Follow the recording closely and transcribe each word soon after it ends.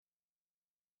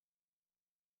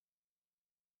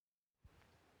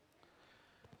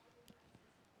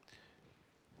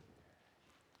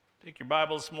Take your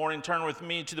Bible this morning, turn with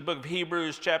me to the book of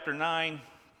Hebrews chapter 9.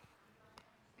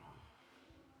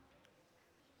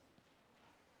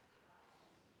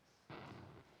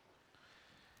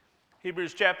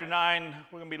 Hebrews chapter 9,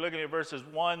 we're going to be looking at verses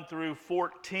 1 through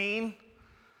 14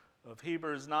 of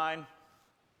Hebrews 9.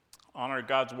 Honor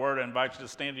God's word. I invite you to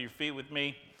stand to your feet with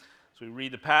me as we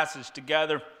read the passage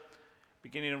together.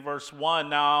 Beginning in verse 1,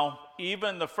 now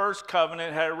even the first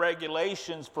covenant had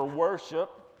regulations for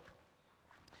worship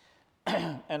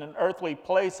and an earthly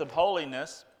place of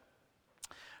holiness.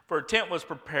 For a tent was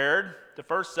prepared, the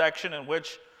first section in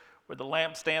which were the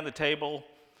lampstand, the table,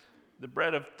 the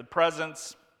bread of the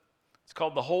presence. It's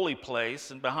called the holy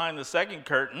place. And behind the second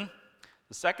curtain,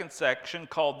 the second section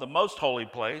called the most holy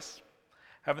place,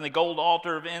 having the gold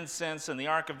altar of incense and the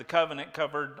ark of the covenant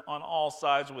covered on all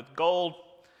sides with gold,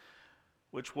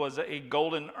 which was a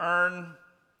golden urn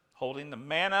holding the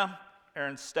manna,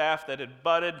 Aaron's staff that had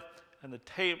budded, and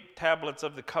the tablets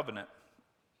of the covenant.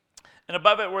 And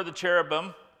above it were the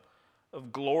cherubim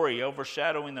of glory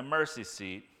overshadowing the mercy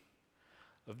seat.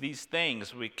 Of these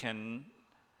things we cannot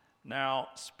now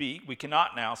speak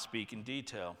in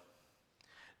detail.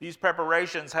 These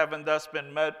preparations having thus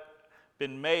been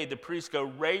made, the priests go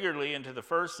regularly into the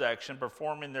first section,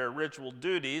 performing their ritual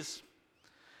duties.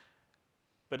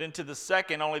 But into the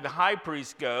second, only the high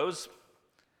priest goes,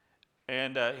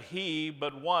 and he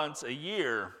but once a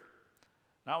year,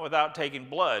 not without taking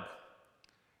blood,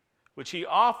 which he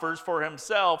offers for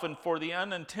himself and for the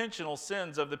unintentional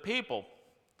sins of the people.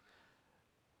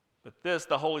 But by this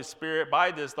the Holy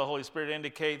Spirit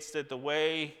indicates that the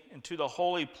way into the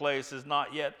holy place is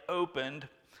not yet opened,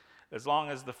 as long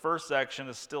as the first section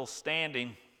is still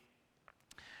standing,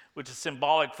 which is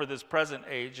symbolic for this present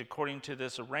age. According to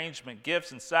this arrangement,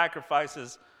 gifts and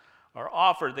sacrifices are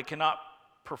offered that cannot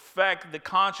perfect the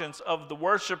conscience of the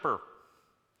worshiper,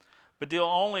 but deal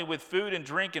only with food and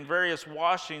drink and various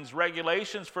washings,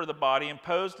 regulations for the body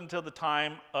imposed until the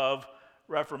time of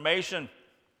Reformation.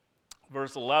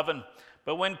 Verse 11,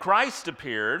 but when Christ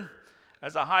appeared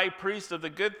as a high priest of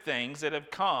the good things that have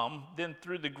come, then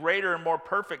through the greater and more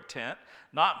perfect tent,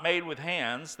 not made with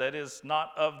hands, that is,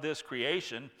 not of this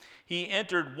creation, he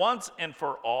entered once and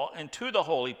for all into the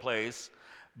holy place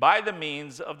by the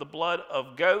means of the blood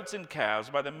of goats and calves,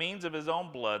 by the means of his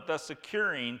own blood, thus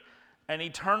securing an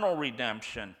eternal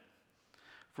redemption.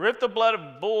 For if the blood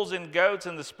of bulls and goats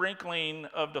and the sprinkling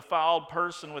of defiled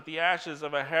person with the ashes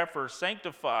of a heifer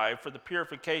sanctify for the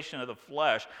purification of the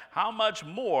flesh, how much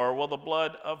more will the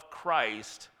blood of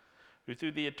Christ, who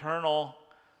through the eternal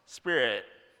Spirit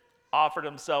offered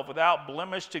himself without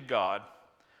blemish to God,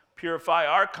 purify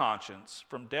our conscience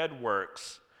from dead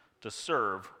works to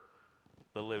serve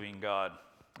the living God?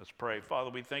 Let's pray.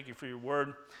 Father, we thank you for your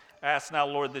word. Ask now,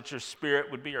 Lord, that your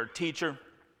Spirit would be our teacher.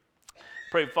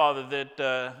 Pray, Father,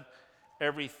 that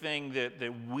everything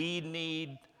that we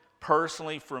need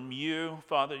personally from you,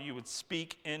 Father, you would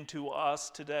speak into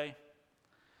us today.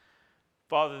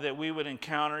 Father, that we would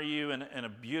encounter you in a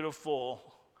beautiful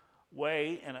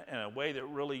way, in a way that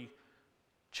really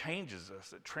changes us,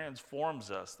 that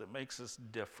transforms us, that makes us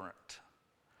different.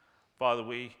 Father,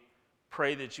 we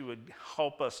pray that you would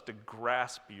help us to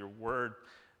grasp your word,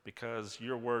 because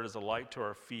your word is a light to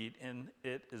our feet, and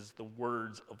it is the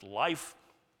words of life,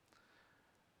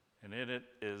 and in it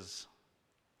is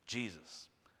Jesus.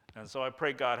 And so I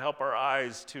pray, God, help our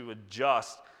eyes to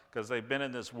adjust, because they've been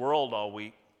in this world all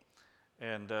week,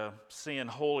 and seeing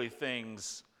holy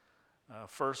things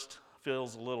first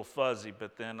feels a little fuzzy,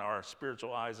 but then our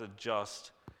spiritual eyes adjust,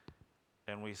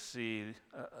 and we see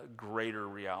a greater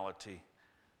reality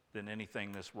than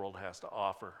anything this world has to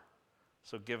offer.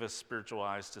 So give us spiritual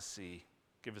eyes to see,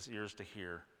 give us ears to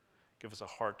hear, give us a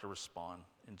heart to respond.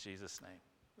 In Jesus' name,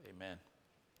 amen.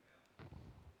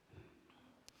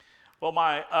 Well,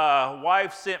 my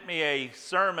wife sent me a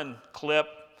sermon clip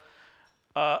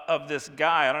of this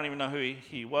guy. I don't even know who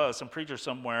he was, some preacher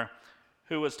somewhere,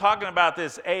 who was talking about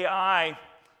this AI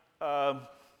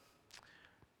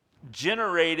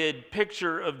generated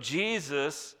picture of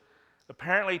Jesus,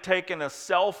 apparently taking a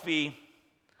selfie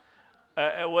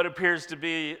at what appears to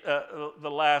be the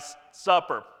Last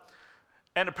Supper.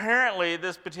 And apparently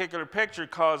this particular picture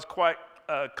caused quite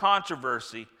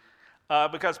controversy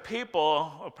because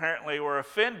people apparently were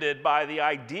offended by the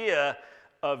idea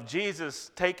of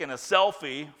Jesus taking a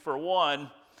selfie, for one,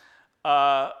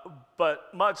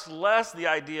 but much less the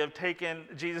idea of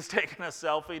Jesus taking a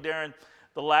selfie during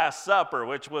the Last Supper,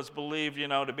 which was believed,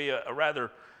 to be a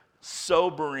rather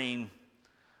sobering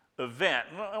event.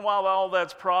 And while all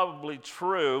that's probably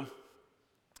true,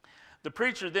 the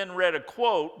preacher then read a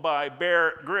quote by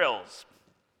Bear Grylls,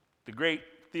 the great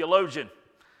theologian,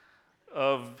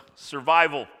 of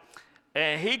survival.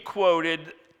 And he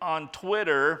quoted on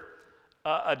Twitter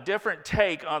a different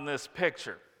take on this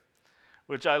picture,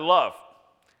 which I love.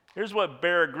 Here's what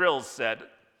Bear Grylls said.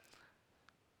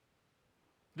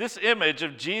 This image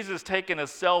of Jesus taking a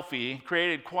selfie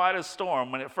created quite a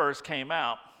storm when it first came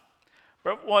out.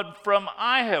 But what from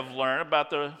I have learned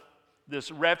about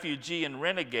this refugee and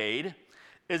renegade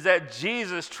is that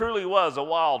Jesus truly was a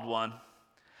wild one.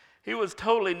 He was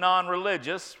totally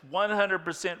non-religious,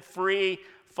 100% free,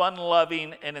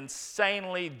 fun-loving, and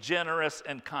insanely generous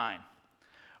and kind.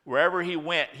 Wherever he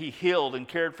went, he healed and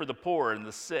cared for the poor and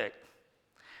the sick.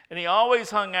 And he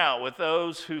always hung out with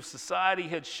those who society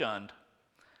had shunned.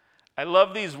 I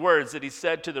love these words that he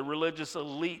said to the religious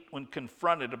elite when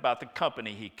confronted about the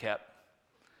company he kept.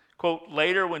 Quote,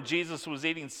 later when Jesus was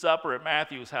eating supper at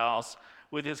Matthew's house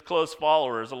with his close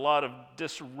followers, a lot of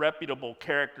disreputable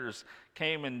characters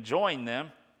came and joined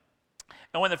them.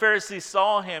 And when the Pharisees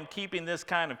saw him keeping this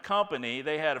kind of company,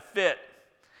 they had a fit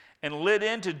and lit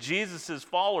into Jesus'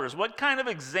 followers. What kind of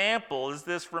example is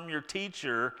this from your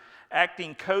teacher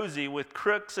acting cozy with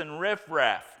crooks and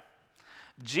riffraff?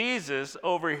 Jesus,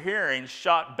 overhearing,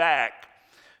 shot back,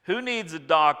 who needs a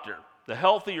doctor, the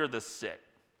healthy or the sick?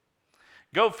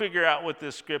 Go figure out what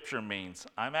this scripture means.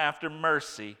 I'm after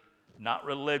mercy, not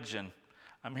religion.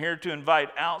 I'm here to invite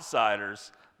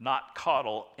outsiders, not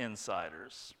coddle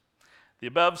insiders. The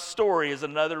above story is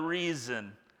another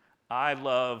reason I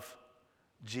love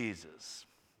Jesus.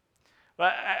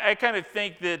 But I kind of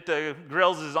think that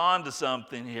Grylls is on to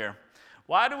something here.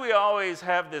 Why do we always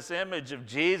have this image of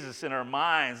Jesus in our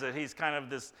minds, that he's kind of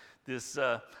this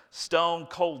stone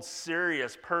cold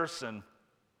serious person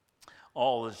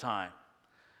all the time?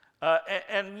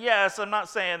 And yes, I'm not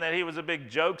saying that he was a big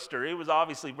jokester. He was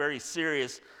obviously very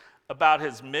serious about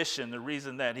his mission, the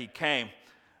reason that he came.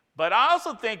 But I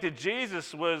also think that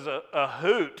Jesus was a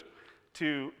hoot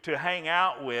to hang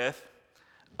out with.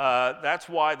 That's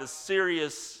why the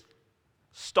serious,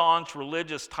 staunch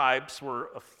religious types were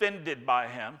offended by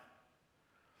him.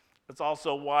 That's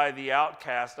also why the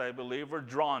outcast, I believe, were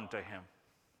drawn to him.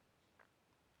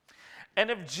 And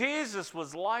if Jesus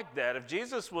was like that, if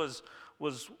Jesus was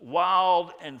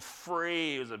wild and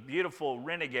free, he was a beautiful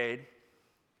renegade,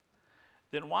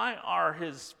 then why are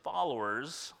his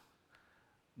followers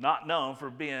not known for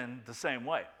being the same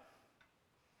way?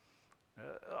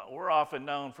 We're often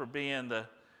known for being the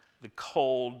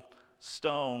cold,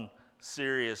 stone,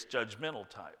 serious, judgmental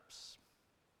types.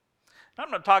 I'm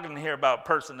not talking here about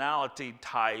personality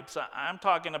types. I'm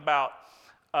talking about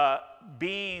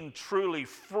being truly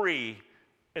free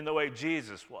in the way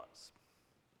Jesus was.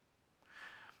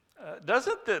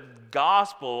 Doesn't the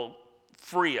gospel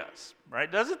free us,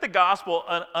 right? Doesn't the gospel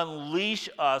unleash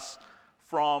us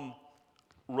from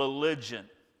religion?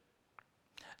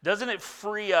 Doesn't it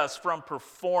free us from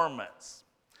performance?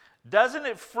 Doesn't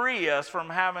it free us from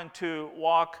having to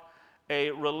walk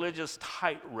a religious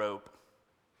tightrope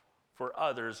for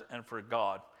others and for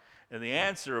God? And the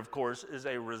answer, of course, is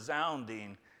a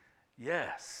resounding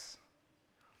yes.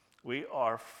 We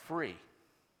are free.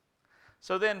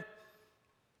 So then,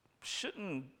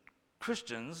 shouldn't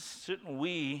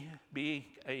we be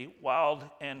a wild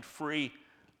and free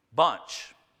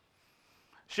bunch?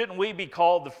 Shouldn't we be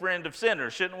called the friend of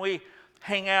sinners? Shouldn't we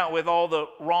hang out with all the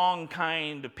wrong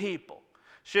kind of people?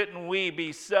 Shouldn't we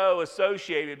be so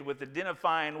associated with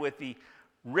identifying with the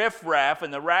riffraff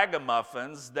and the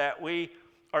ragamuffins that we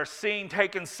are seen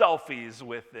taking selfies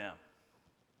with them?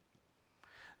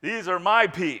 These are my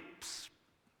peeps.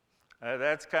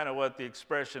 That's kind of what the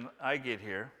expression I get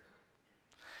here.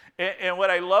 And what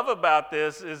I love about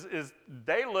this is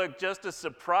they look just as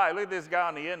surprised. Look at this guy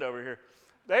on the end over here.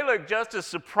 They look just as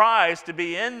surprised to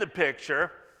be in the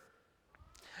picture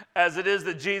as it is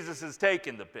that Jesus is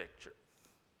taking the picture.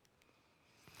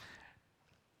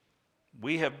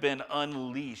 We have been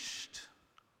unleashed.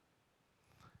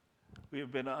 We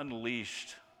have been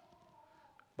unleashed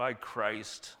by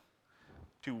Christ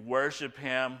to worship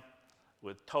him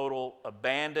with total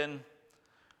abandon,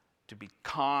 to be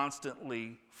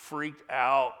constantly freaked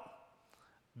out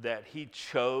that he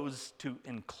chose to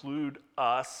include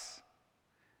us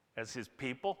as his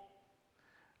people,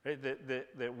 right?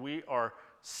 That we are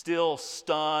still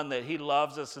stunned that he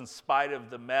loves us in spite of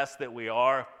the mess that we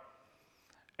are,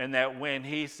 and that when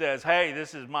he says, hey,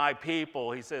 this is my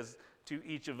people, he says to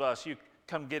each of us, you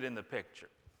come get in the picture.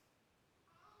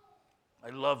 I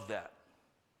love that.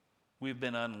 We've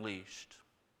been unleashed.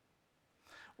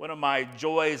 One of my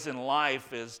joys in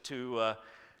life is to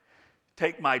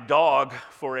take my dog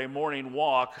for a morning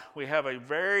walk. We have a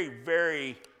very,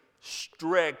 very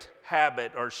strict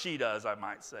habit, or she does, I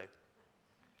might say.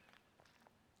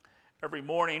 Every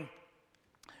morning,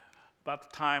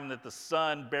 about the time that the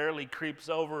sun barely creeps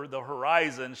over the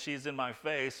horizon, she's in my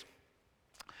face,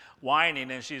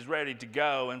 whining, and she's ready to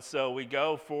go. And so we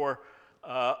go for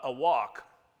a walk.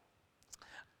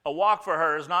 A walk for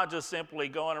her is not just simply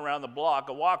going around the block.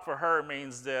 A walk for her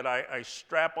means that I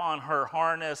strap on her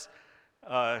harness.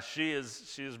 She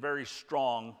is very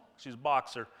strong. She's a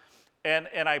boxer.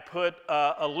 And I put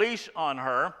a leash on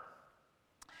her.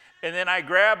 And then I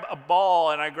grab a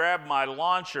ball and I grab my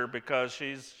launcher because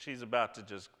she's about to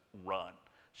just run.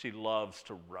 She loves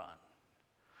to run.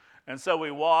 And so we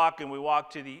walk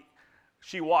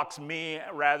she walks me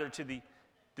rather to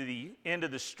the end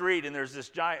of the street, and there's this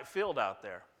giant field out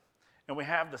there. And we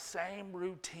have the same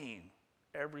routine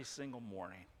every single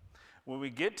morning. When we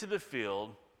get to the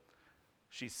field,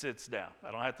 she sits down.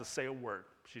 I don't have to say a word.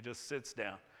 She just sits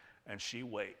down and she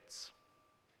waits.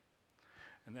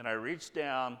 And then I reach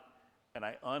down and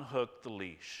I unhook the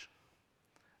leash.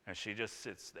 And she just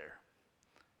sits there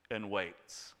and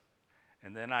waits.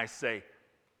 And then I say,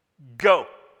 go.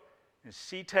 And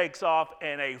she takes off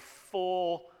in a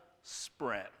full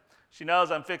sprint. She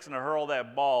knows I'm fixing to hurl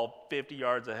that ball 50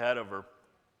 yards ahead of her.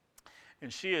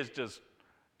 And she is just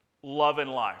loving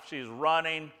life. She's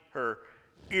running. Her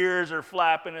ears are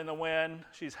flapping in the wind.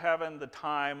 She's having the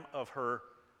time of her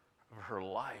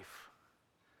life.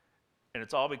 And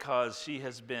it's all because she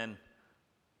has been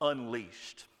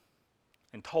unleashed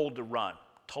and told to run,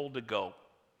 told to go.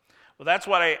 Well, that's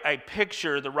what I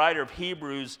picture the writer of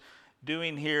Hebrews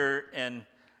doing here in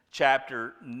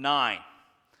chapter 9.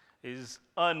 He's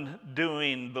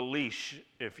undoing the leash,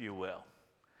 if you will.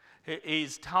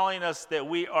 He's telling us that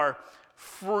we are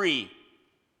free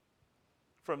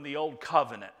from the old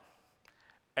covenant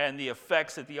and the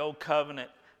effects that the old covenant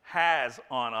has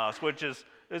on us, which is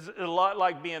a lot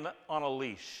like being on a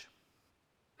leash.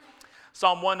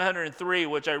 Psalm 103,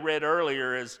 which I read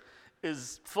earlier,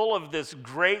 is full of this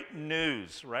great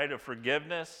news, right, of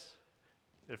forgiveness.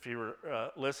 If you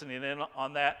were listening in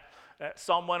on that,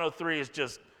 Psalm 103 is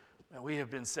just, we have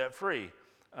been set free.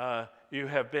 You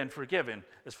have been forgiven.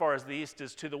 As far as the east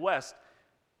is to the west,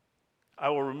 I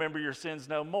will remember your sins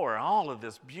no more. All of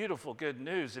this beautiful good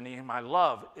news, and my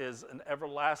love is an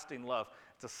everlasting love.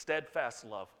 It's a steadfast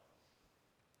love.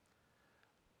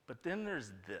 But then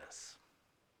there's this.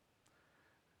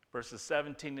 Verses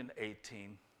 17 and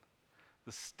 18.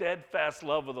 The steadfast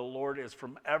love of the Lord is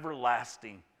from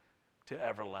everlasting to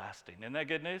everlasting. Isn't that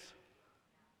good news?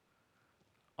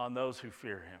 On those who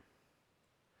fear him.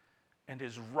 And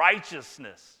his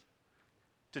righteousness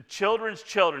to children's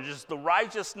children, just the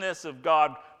righteousness of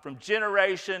God from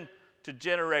generation to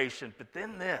generation. But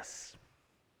then this,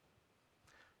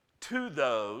 to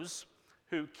those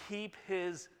who keep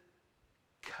his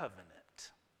covenant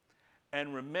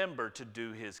and remember to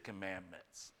do his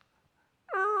commandments.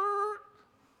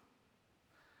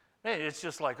 Man, it's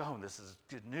just like, oh, this is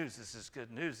good news, this is good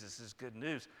news, this is good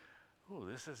news. Oh,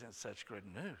 this isn't such good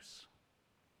news.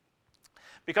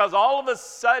 Because all of a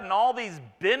sudden, all these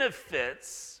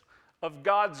benefits of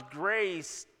God's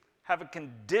grace have a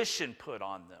condition put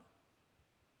on them.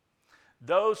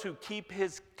 Those who keep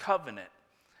his covenant.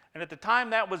 And at the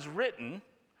time that was written,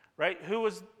 right, who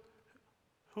was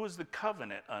the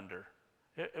covenant under?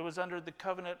 It was under the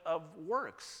covenant of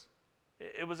works.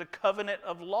 It was a covenant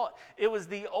of law. It was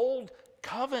the old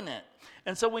covenant.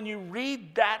 And so when you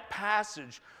read that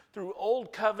passage through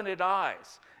old covenant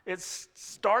eyes, it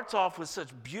starts off with such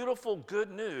beautiful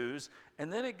good news,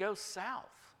 and then it goes south.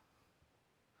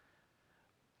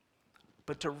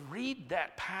 But to read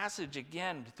that passage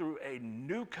again through a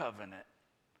new covenant,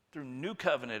 through new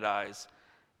covenant eyes,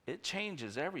 it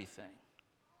changes everything.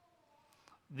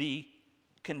 The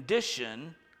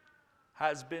condition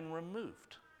has been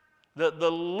removed.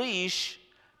 The leash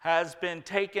has been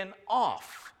taken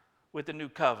off with the new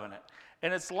covenant.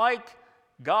 And it's like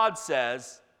God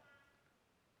says,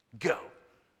 go.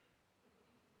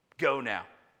 Go now.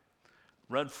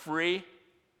 Run free.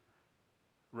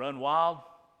 Run wild.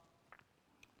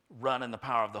 Run in the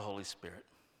power of the Holy Spirit.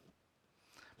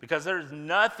 Because there's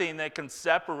nothing that can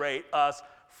separate us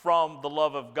from the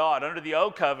love of God. Under the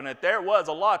old covenant, there was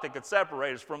a lot that could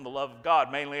separate us from the love of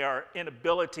God, mainly our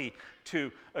inability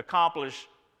to accomplish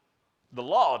the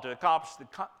law, to accomplish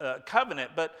the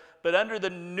covenant. But under the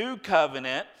new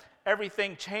covenant,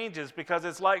 everything changes, because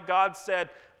it's like God said,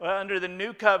 well, under the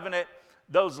new covenant,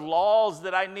 those laws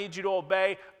that I need you to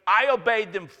obey, I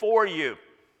obeyed them for you.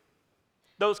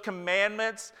 Those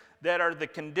commandments that are the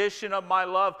condition of my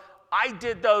love, I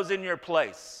did those in your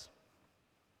place.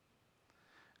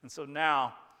 And so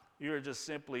now you're just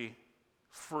simply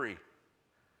free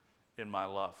in my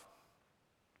love.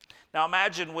 Now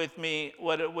imagine with me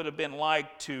what it would have been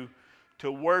like to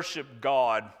worship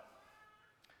God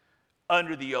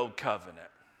under the old covenant.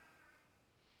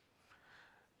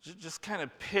 Just kind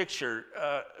of picture,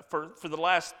 for the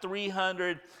last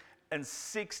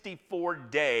 364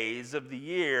 days of the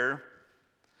year,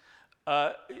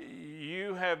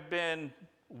 you have been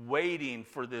waiting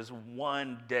for this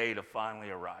one day to finally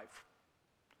arrive.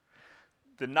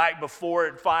 The night before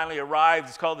it finally arrives,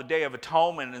 it's called the Day of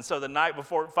Atonement. And so the night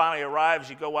before it finally arrives,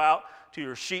 you go out to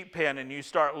your sheep pen and you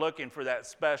start looking for that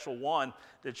special one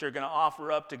that you're going to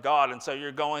offer up to God. And so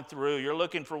you're going through, you're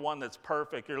looking for one that's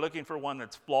perfect. You're looking for one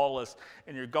that's flawless.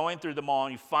 And you're going through them all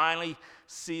and you finally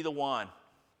see the one.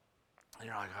 And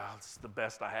you're like, oh, this is the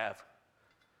best I have.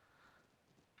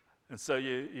 And so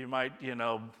you might,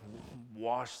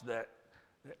 wash that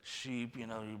sheep, you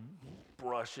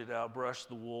brush it out, brush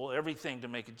the wool, everything to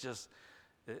make it just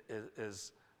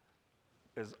as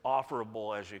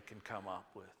offerable as you can come up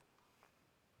with.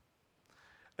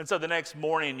 And so the next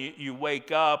morning you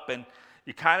wake up and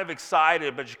you're kind of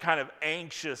excited, but you're kind of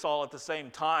anxious all at the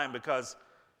same time, because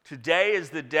today is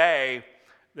the day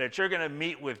that you're going to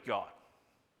meet with God,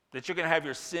 that you're going to have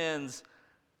your sins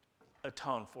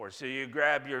atoned for. So you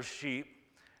grab your sheep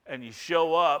and you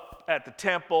show up at the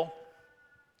temple,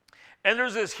 and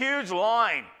there's this huge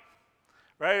line,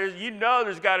 right?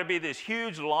 There's got to be this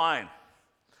huge line.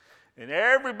 And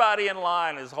everybody in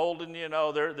line is holding,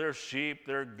 their sheep,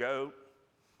 their goat,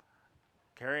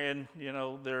 carrying,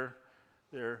 their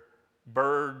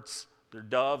birds, their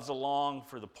doves along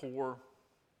for the poor.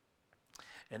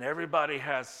 And everybody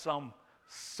has some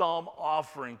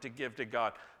offering to give to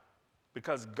God,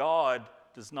 because God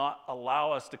does not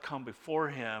allow us to come before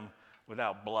him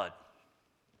without blood.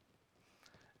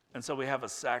 And so we have a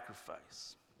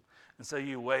sacrifice. And so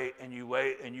you wait and you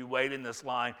wait and you wait in this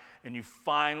line, and you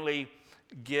finally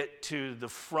get to the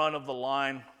front of the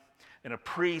line, and a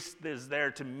priest is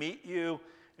there to meet you,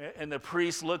 and the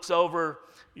priest looks over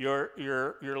your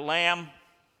lamb,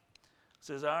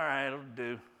 says, all right, it'll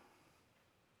do,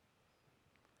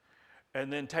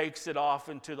 and then takes it off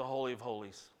into the Holy of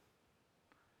Holies.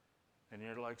 And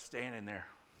you're like standing there.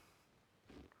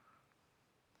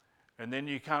 And then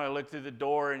you kind of look through the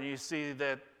door and you see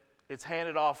that it's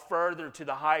handed off further to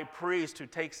the high priest, who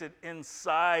takes it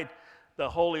inside the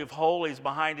Holy of Holies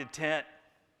behind a tent.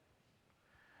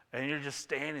 And you're just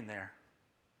standing there.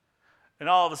 And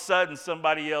all of a sudden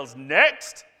somebody yells,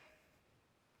 "Next!"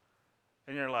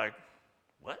 And you're like,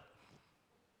 what?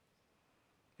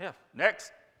 Yeah,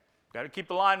 next. Got to keep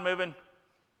the line moving.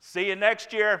 See you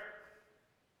next year.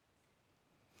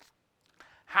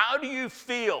 How do you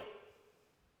feel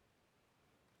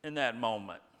in that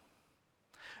moment?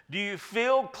 Do you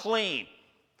feel clean?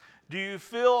 Do you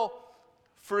feel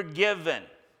forgiven?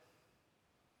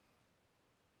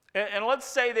 And let's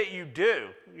say that you do.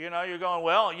 You're going,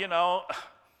 well, you're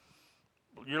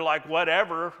like,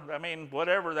 whatever. I mean,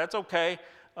 whatever, that's okay.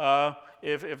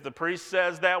 If the priest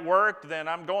says that worked, then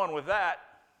I'm going with that.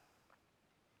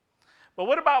 But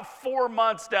what about 4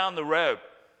 months down the road?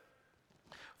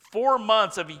 4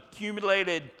 months of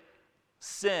accumulated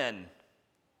sin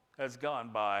has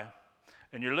gone by,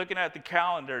 and you're looking at the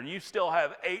calendar, and you still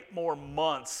have 8 more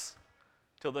months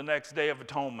till the next Day of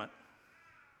Atonement.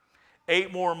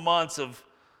 8 more months of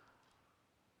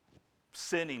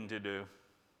sinning to do,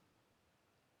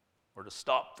 or to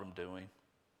stop from doing.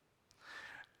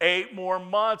 8 more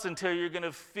months until you're going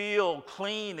to feel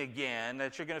clean again,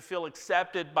 that you're going to feel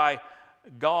accepted by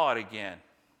God again.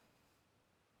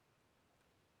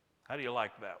 How do you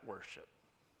like that worship?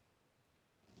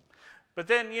 But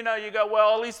then, you go,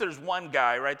 well, at least there's one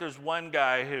guy, right? There's one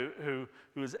guy who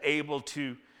is able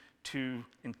to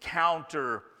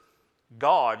encounter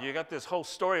God. You got this whole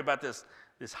story about this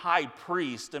high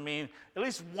priest. I mean, at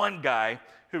least one guy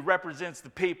who represents the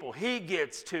people. He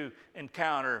gets to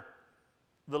encounter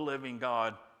the living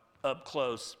God up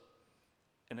close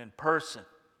and in person.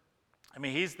 I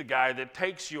mean, he's the guy that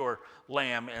takes your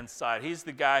lamb inside. He's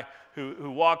the guy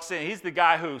who walks in. He's the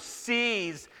guy who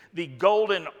sees the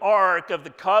golden ark of the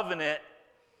covenant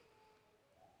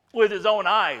with his own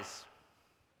eyes.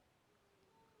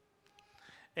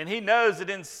 And he knows that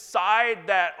inside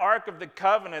that ark of the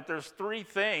covenant, there's 3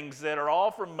 things that are all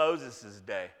from Moses'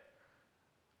 day.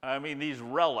 I mean, these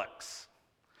relics,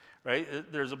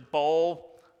 right? There's a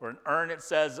bowl or an urn, it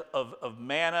says, of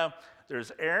manna.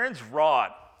 There's Aaron's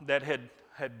rod that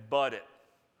had budded.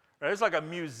 Right? It's like a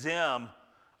museum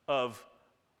of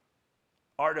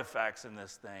artifacts in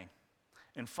this thing.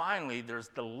 And finally, there's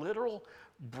the literal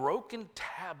broken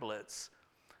tablets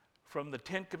from the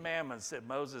 10 Commandments that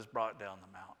Moses brought down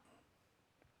the mountain.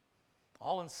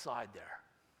 All inside there.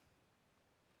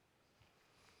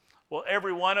 Well,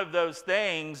 every one of those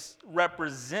things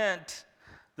represent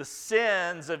the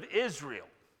sins of Israel.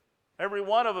 Every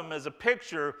one of them is a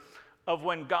picture of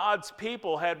when God's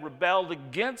people had rebelled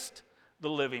against the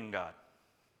living God.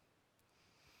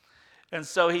 And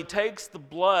so he takes the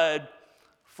blood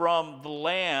from the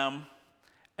lamb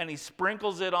and he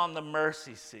sprinkles it on the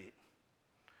mercy seat.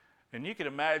 And you can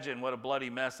imagine what a bloody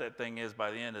mess that thing is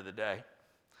by the end of the day.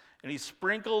 And he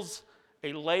sprinkles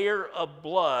a layer of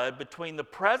blood between the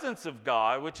presence of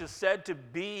God, which is said to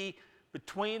be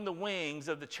between the wings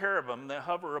of the cherubim that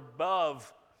hover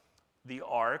above the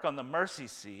ark on the mercy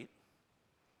seat.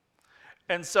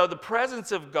 And so the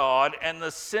presence of God and the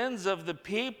sins of the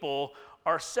people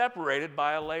are separated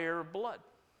by a layer of blood.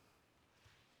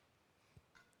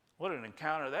 What an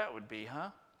encounter that would be, huh?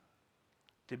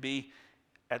 To be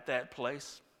at that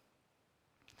place.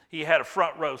 He had a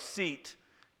front row seat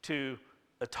to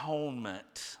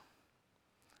atonement.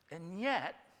 And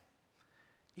yet,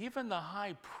 even the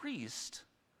high priest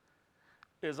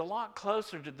is a lot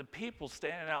closer to the people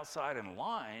standing outside in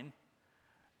line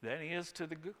than he is to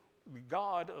the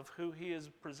God of who he is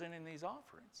presenting these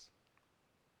offerings.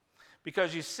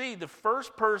 Because you see, the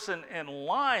first person in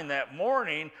line that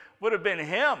morning would have been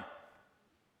him.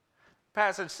 The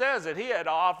passage says that he had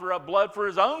to offer up blood for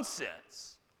his own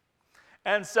sins.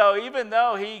 And so even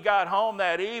though he got home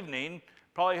that evening,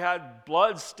 probably had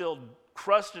blood still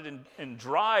crusted and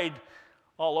dried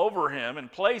all over him in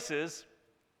places,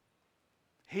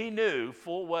 he knew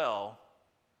full well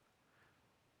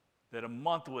that a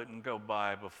month wouldn't go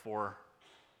by before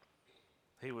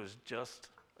he was just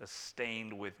as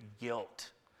stained with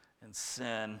guilt and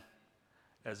sin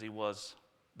as he was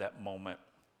that moment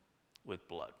with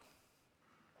blood.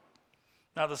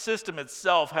 Now, the system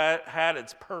itself had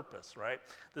its purpose, right?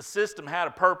 The system had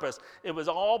a purpose. It was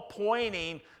all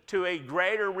pointing to a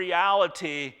greater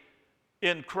reality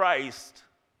in Christ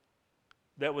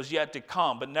that was yet to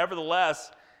come. But nevertheless,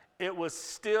 it was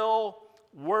still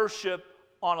worship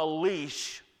on a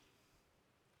leash.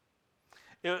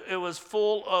 It was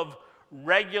full of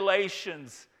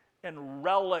regulations and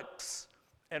relics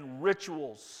and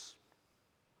rituals.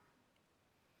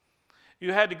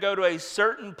 You had to go to a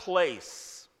certain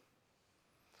place,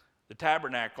 the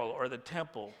tabernacle or the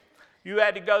temple. You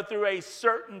had to go through a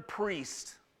certain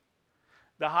priest,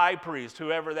 the high priest,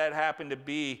 whoever that happened to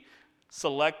be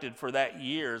selected for that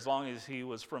year, as long as he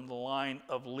was from the line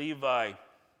of Levi.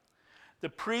 The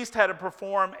priest had to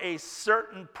perform a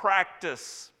certain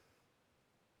practice.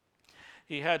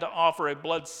 He had to offer a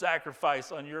blood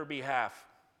sacrifice on your behalf.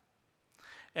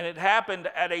 And it happened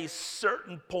at a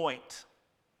certain point,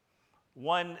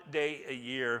 one day a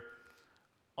year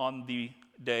on the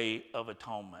Day of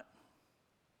Atonement.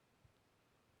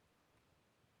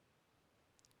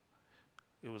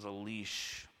 It was a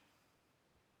leash.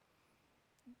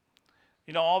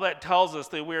 You know, all that tells us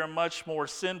that we are much more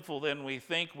sinful than we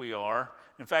think we are.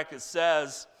 In fact, it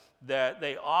says that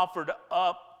they offered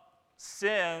up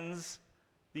sins.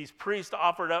 These priests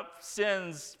offered up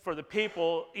sins for the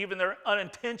people, even their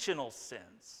unintentional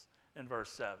sins, in verse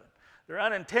 7. Their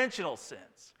unintentional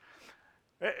sins.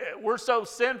 We're so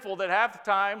sinful that half the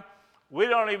time we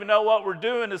don't even know what we're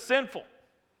doing is sinful.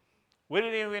 We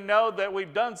didn't even know that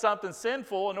we've done something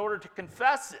sinful in order to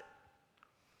confess it.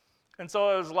 And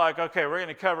so it was like, okay, we're going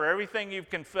to cover everything you've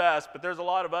confessed, but there's a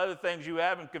lot of other things you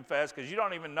haven't confessed because you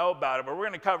don't even know about it, but we're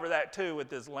going to cover that too with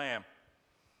this lamb.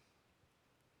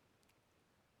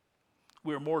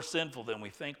 We're more sinful than we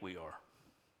think we are.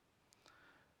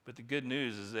 But the good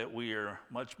news is that we are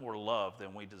much more loved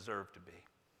than we deserve to be.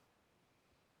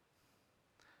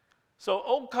 So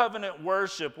Old Covenant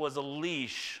worship was a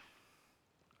leash.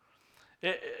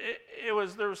 There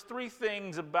was three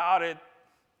things about it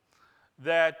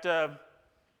that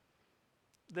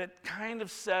kind of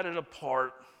set it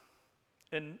apart,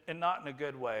 and not in a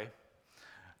good way.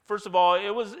 First of all,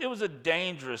 it was a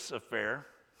dangerous affair,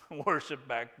 worship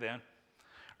back then.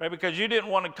 Right, because you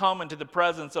didn't want to come into the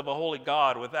presence of a holy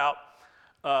God without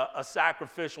a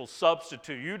sacrificial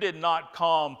substitute. You did not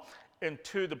come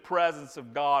into the presence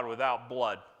of God without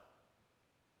blood.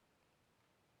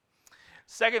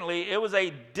 Secondly, it was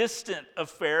a distant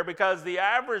affair because the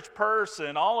average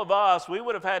person, all of us, we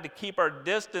would have had to keep our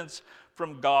distance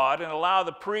from God and allow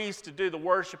the priest to do the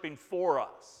worshiping for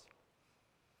us.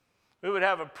 We would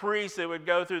have a priest that would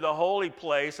go through the holy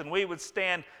place, and we would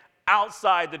stand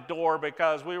outside the door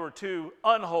because we were too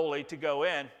unholy to go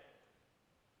in.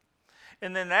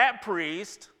 And then that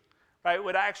priest, right,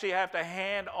 would actually have to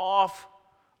hand off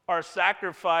our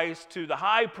sacrifice to the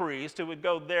high priest, who would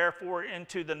go therefore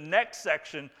into the next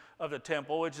section of the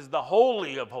temple, which is the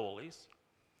Holy of Holies.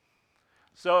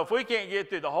 So if we can't get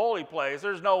through the holy place,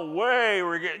 there's no way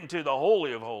we're getting to the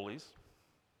Holy of Holies.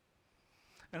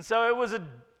 And so it was a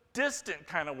distant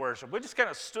kind of worship. We just kind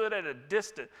of stood at a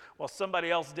distance while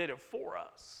somebody else did it for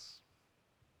us.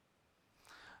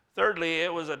 Thirdly,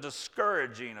 it was a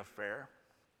discouraging affair,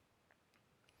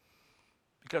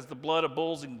 because the blood of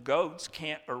bulls and goats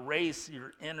can't erase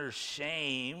your inner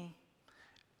shame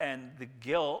and the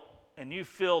guilt, and you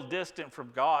feel distant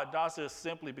from God, not just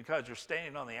simply because you're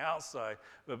standing on the outside,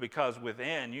 but because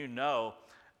within you know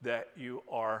that you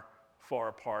are far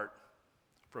apart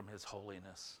from his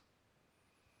holiness.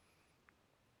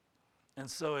 And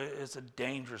so it's a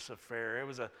dangerous affair. It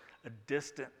was a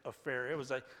distant affair. It was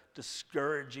a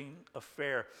discouraging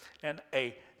affair. And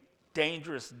a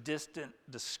dangerous, distant,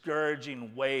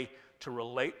 discouraging way to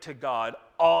relate to God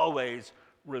always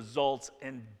results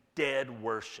in dead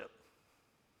worship.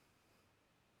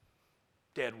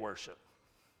 Dead worship.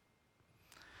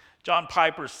 John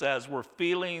Piper says, where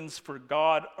feelings for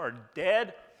God are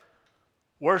dead,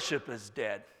 worship is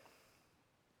dead.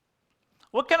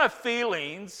 What kind of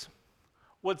feelings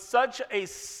would such a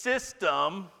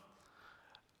system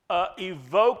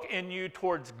evoke in you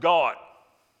towards God?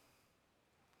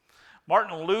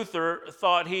 Martin Luther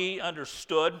thought he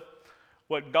understood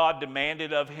what God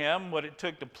demanded of him, what it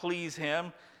took to please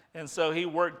him, and so he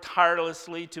worked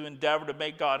tirelessly to endeavor to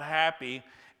make God happy,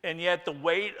 and yet the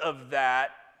weight of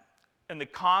that and the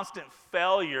constant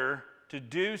failure to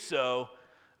do so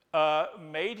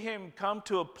made him come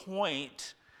to a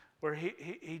point where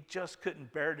he just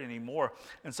couldn't bear it anymore.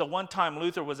 And so one time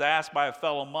Luther was asked by a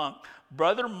fellow monk,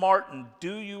 "Brother Martin,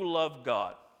 do you love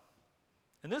God?"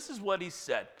 And this is what he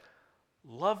said: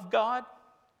 "Love God?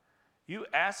 You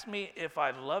ask me if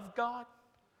I love God?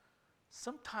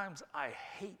 Sometimes I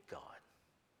hate God.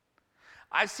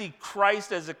 I see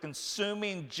Christ as a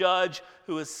consuming judge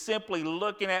who is simply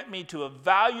looking at me to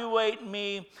evaluate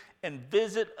me and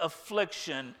visit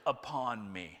affliction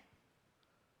upon me."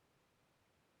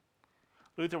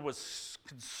 Luther was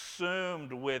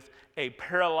consumed with a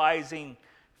paralyzing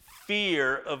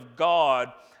fear of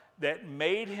God that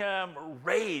made him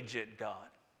rage at God.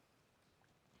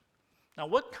 Now,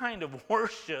 what kind of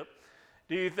worship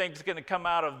do you think is going to come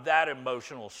out of that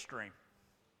emotional stream?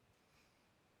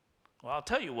 Well, I'll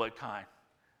tell you what kind.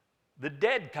 The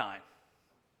dead kind.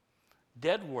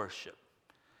 Dead worship.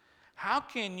 How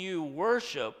can you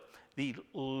worship the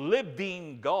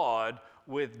living God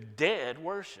with dead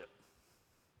worship?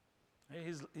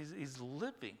 He's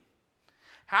living.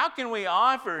 How can we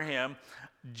offer him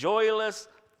joyless,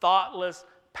 thoughtless,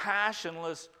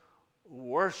 passionless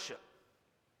worship?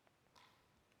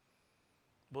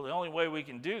 Well, the only way we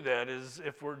can do that is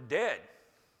if we're dead,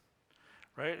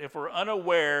 right? If we're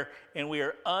unaware and we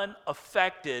are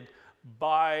unaffected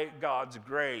by God's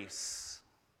grace,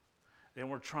 then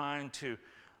we're trying to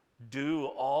do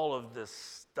all of this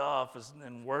stuff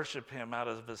and worship him out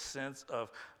of a sense of,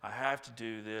 I have to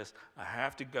do this, I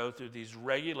have to go through these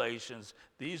regulations,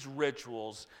 these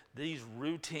rituals, these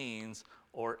routines,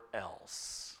 or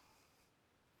else.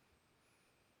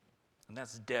 And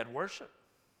that's dead worship.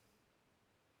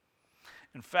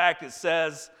 In fact, it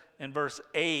says in verse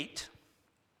 8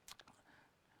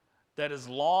 that as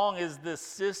long as this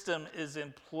system is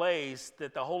in place,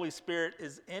 that the Holy Spirit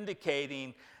is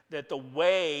indicating that the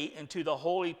way into the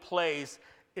holy place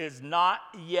is not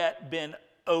yet been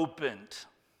opened.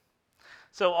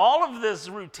 So all of this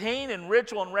routine and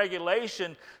ritual and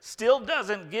regulation still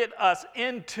doesn't get us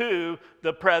into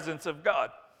the presence of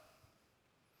God.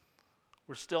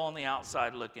 We're still on the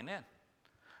outside looking in.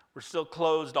 We're still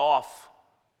closed off,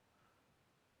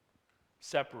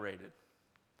 separated.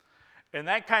 And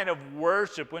that kind of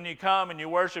worship, when you come and you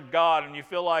worship God and you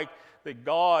feel like that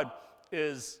God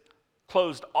is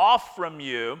closed off from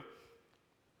you,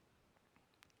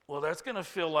 well, that's going to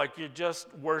feel like you're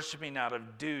just worshiping out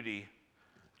of duty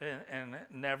and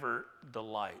never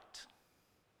delight.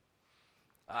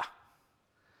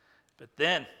 But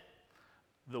then,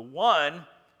 the one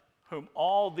whom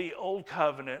all the old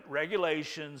covenant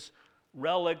regulations,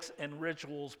 relics, and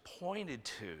rituals pointed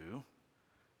to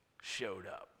showed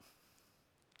up.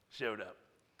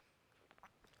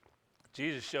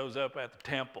 Jesus shows up at the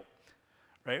temple.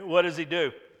 Right? What does he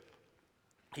do?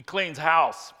 He cleans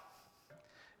house.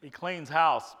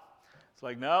 It's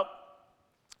like, nope,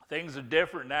 things are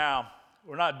different now.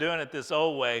 We're not doing it this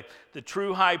old way. The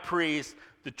true high priest,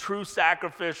 the true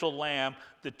sacrificial lamb,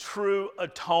 the true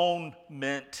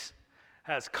atonement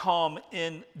has come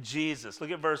in Jesus. Look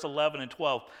at verse 11 and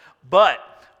 12. But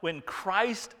when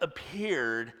Christ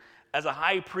appeared as a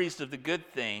high priest of the good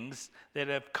things that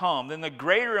have come, then the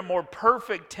greater and more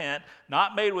perfect tent,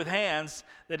 not made with hands,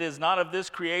 that is not of this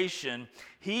creation,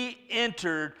 he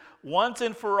entered once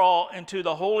and for all into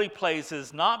the holy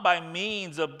places, not by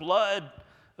means of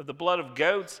the blood of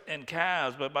goats and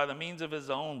calves, but by the means of his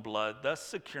own blood, thus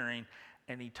securing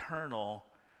an eternal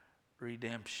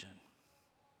redemption.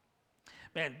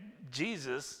 Man,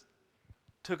 Jesus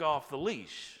took off the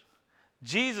leash.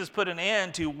 Jesus put an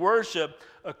end to worship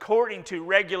according to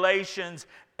regulations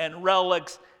and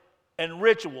relics and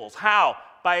rituals. How?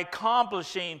 By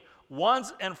accomplishing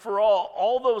once and for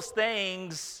all those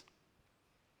things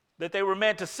that they were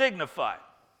meant to signify.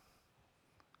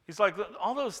 He's like,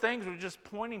 all those things were just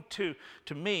pointing to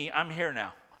me. I'm here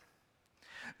now.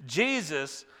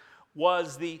 Jesus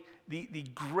was the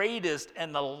greatest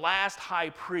and the last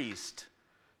high priest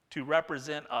to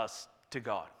represent us to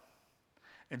God.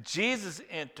 And Jesus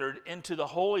entered into the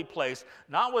holy place,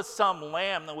 not with some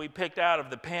lamb that we picked out of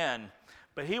the pen,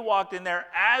 but he walked in there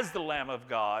as the Lamb of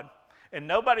God, and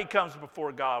nobody comes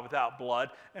before God without blood,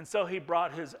 and so he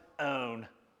brought his own.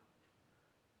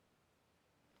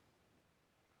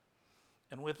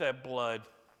 And with that blood,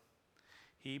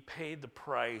 he paid the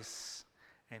price,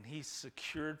 and he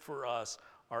secured for us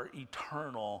our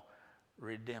eternal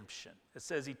redemption. It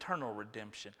says eternal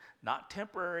redemption, not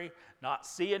temporary, not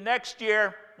see you next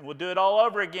year and we'll do it all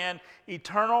over again.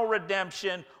 Eternal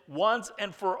redemption, once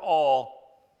and for all,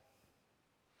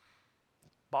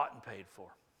 bought and paid for.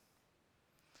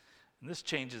 And this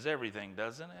changes everything,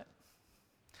 doesn't it?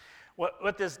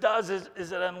 What this does is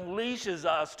it unleashes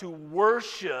us to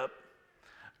worship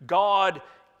God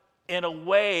in a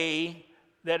way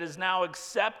that is now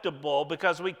acceptable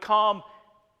because we come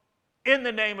in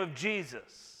the name of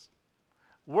Jesus.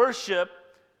 Worship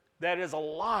that is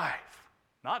alive,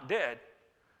 not dead,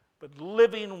 but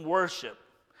living worship.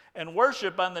 And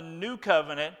worship on the new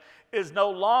covenant is no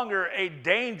longer a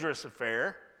dangerous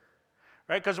affair,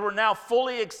 right? Because we're now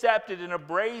fully accepted and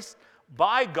embraced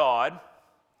by God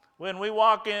when we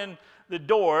walk in the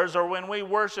doors or when we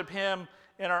worship him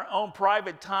in our own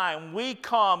private time. We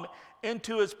come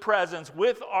into his presence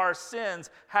with our sins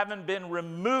having been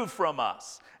removed from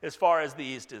us as far as the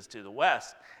east is to the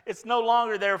west. It's no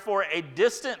longer, therefore, a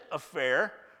distant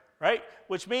affair, right?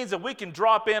 Which means that we can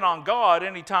drop in on God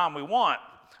anytime we want.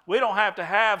 We don't have to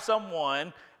have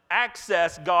someone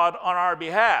access God on our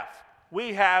behalf.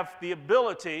 We have the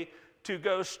ability to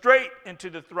go straight into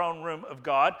the throne room of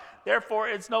God. Therefore,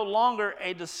 it's no longer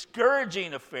a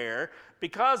discouraging affair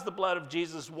because the blood of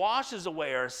Jesus washes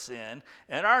away our sin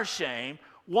and our shame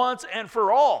once and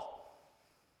for all.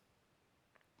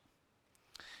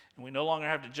 And we no longer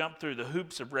have to jump through the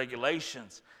hoops of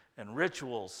regulations and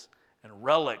rituals and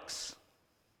relics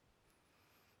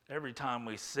every time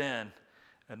we sin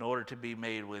in order to be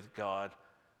made with God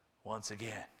once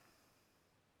again.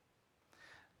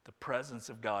 The presence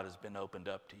of God has been opened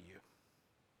up to you.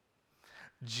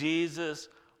 Jesus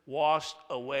washed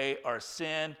away our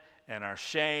sin and our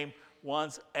shame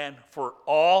once and for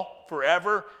all,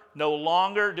 forever. No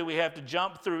longer do we have to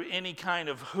jump through any kind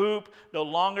of hoop. No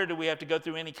longer do we have to go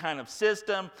through any kind of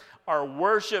system. Our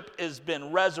worship has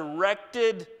been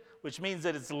resurrected, which means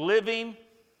that it's living,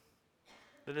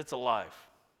 that it's alive.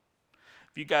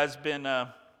 Have you guys been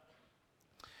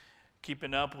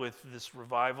keeping up with this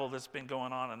revival that's been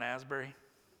going on in Asbury?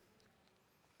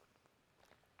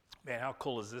 Man, how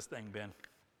cool has this thing been?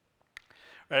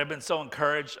 Right, I've been so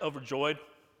encouraged, overjoyed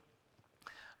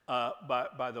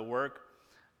by the work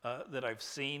that I've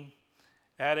seen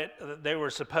at it. They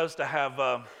were supposed to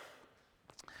have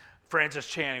Francis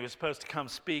Chan. He was supposed to come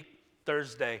speak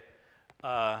Thursday,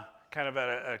 kind of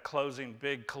at a closing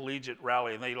big collegiate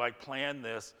rally, and they planned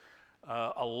this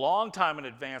a long time in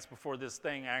advance before this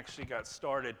thing actually got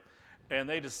started. And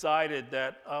they decided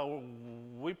that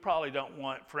we probably don't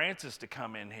want Francis to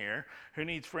come in here. Who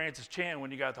needs Francis Chan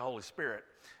when you got the Holy Spirit?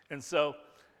 And so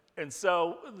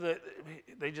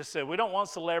they just said, we don't want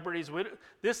celebrities.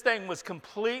 This thing was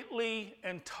completely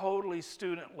and totally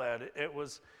student-led. It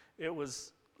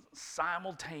was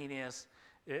simultaneous.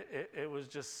 It was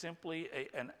just simply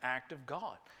an act of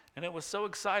God. And it was so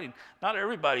exciting. Not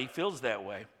everybody feels that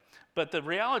way. But the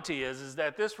reality is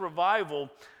that this revival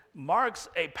marks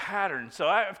a pattern. So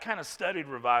I've kind of studied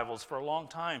revivals for a long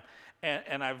time,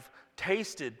 and I've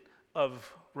tasted of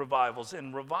revivals.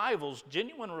 And revivals,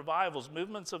 genuine revivals,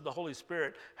 movements of the Holy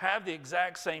Spirit, have the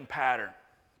exact same pattern.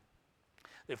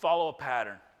 They follow a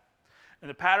pattern. And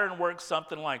the pattern works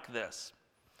something like this,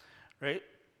 right?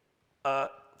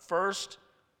 First,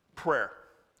 prayer.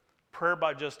 Prayer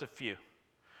by just a few.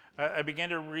 I began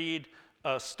to read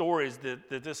stories that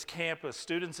this campus,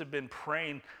 students have been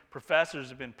praying, professors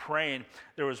have been praying.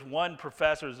 There was one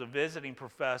professor, was a visiting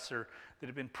professor, that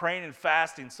had been praying and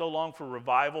fasting so long for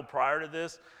revival prior to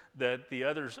this that the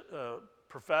other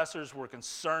professors were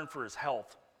concerned for his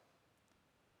health.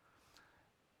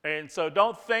 And so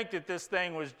don't think that this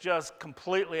thing was just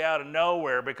completely out of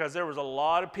nowhere, because there was a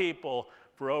lot of people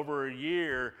for over a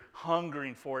year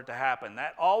hungering for it to happen.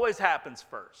 That always happens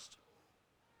first.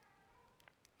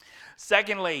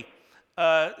 Secondly,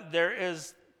 there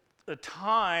is a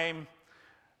time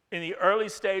in the early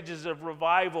stages of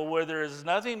revival where there is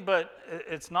nothing but,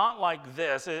 it's not like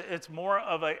this. It's more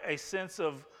of a sense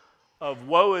of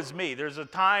woe is me. There's a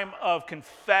time of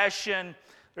confession.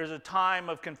 There's a time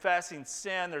of confessing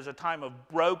sin. There's a time of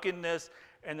brokenness.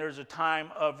 And there's a time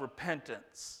of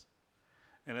repentance.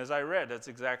 And as I read, that's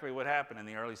exactly what happened in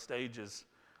the early stages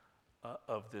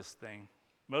of this thing.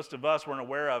 Most of us weren't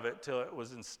aware of it till it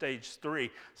was in stage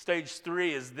 3. Stage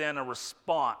 3 is then a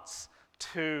response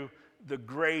to the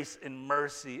grace and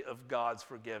mercy of God's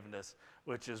forgiveness,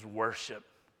 which is worship.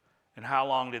 And how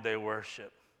long did they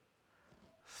worship?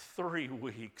 3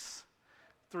 weeks.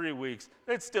 3 weeks.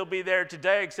 They'd still be there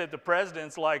today, except the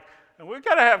president's like, we've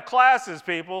got to have classes,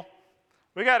 people.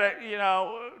 We got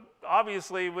to,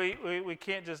 obviously we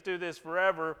can't just do this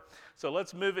forever, so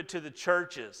let's move it to the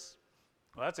churches.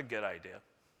 Well, that's a good idea.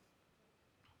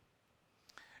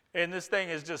 And this thing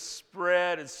has just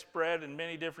spread in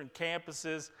many different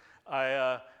campuses.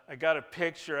 I got a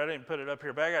picture, I didn't put it up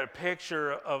here, but I got a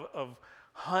picture of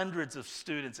hundreds of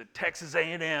students at Texas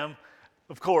A&M,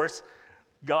 of course,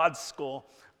 God's school,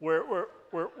 where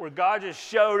God just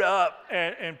showed up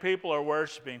and people are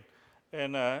worshiping.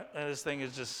 And this thing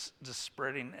is just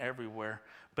spreading everywhere.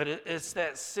 But it's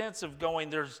that sense of going,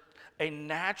 there's a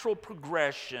natural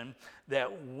progression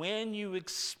that when you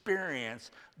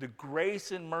experience the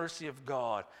grace and mercy of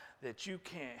God, that you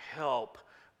can't help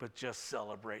but just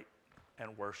celebrate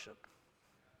and worship.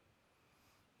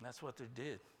 And that's what they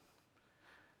did.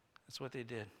 That's what they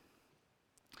did.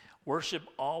 Worship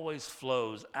always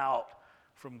flows out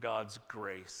from God's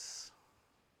grace.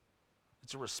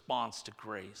 It's a response to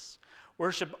grace.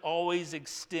 Worship always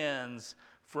extends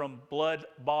from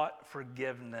blood-bought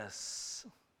forgiveness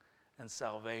and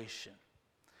salvation.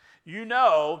 You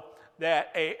know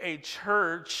that a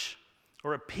church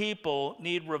or a people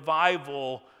need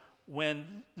revival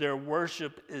when their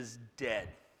worship is dead.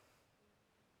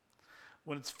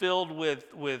 When it's filled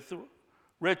with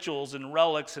rituals and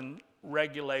relics and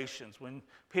regulations. When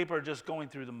people are just going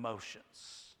through the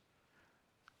motions.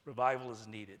 Revival is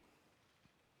needed.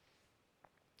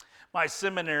 My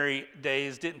seminary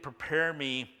days didn't prepare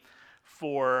me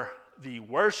for the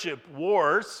worship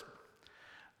wars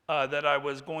that I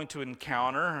was going to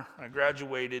encounter. I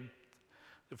graduated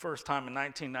the first time in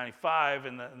 1995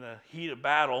 in the heat of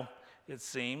battle, it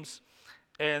seems.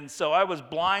 And so I was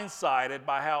blindsided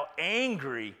by how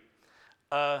angry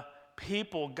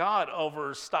people got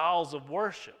over styles of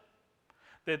worship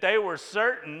that they were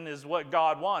certain is what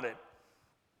God wanted.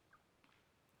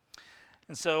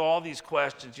 And so all these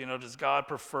questions, does God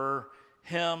prefer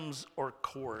hymns or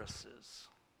choruses?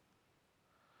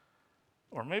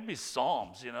 Or maybe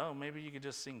psalms, maybe you could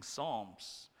just sing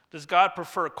psalms. Does God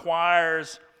prefer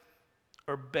choirs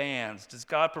or bands? Does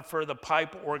God prefer the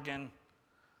pipe organ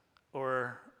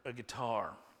or a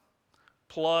guitar?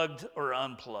 Plugged or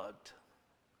unplugged?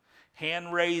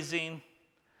 Hand raising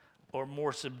or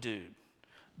more subdued?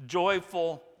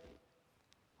 Joyful,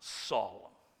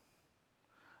 solemn?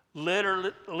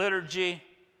 Liturgy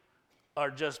or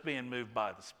just being moved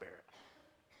by the Spirit?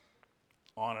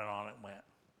 On and on it went.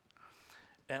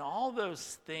 And all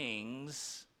those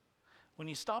things, when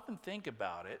you stop and think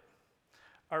about it,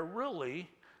 are really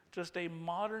just a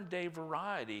modern day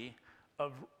variety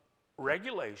of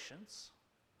regulations,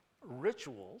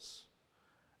 rituals,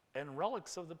 and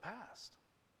relics of the past.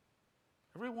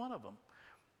 Every one of them.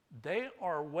 They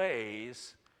are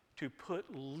ways to put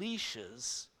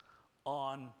leashes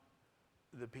on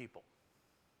the people.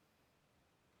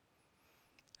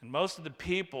 And most of the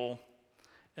people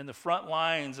in the front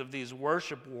lines of these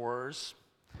worship wars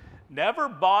never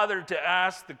bothered to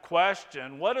ask the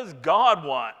question, what does God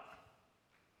want?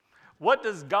 What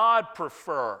does God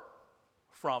prefer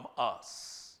from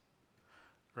us?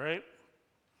 Right?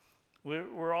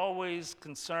 We're always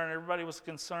concerned, everybody was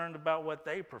concerned about what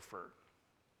they preferred,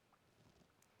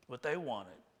 what they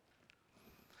wanted.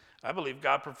 I believe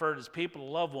God preferred his people to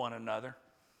love one another.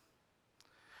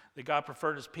 That God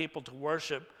preferred his people to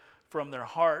worship from their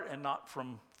heart and not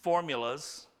from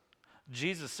formulas.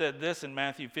 Jesus said this in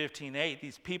Matthew 15:8,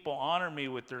 these people honor me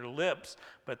with their lips,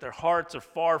 but their hearts are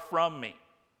far from me.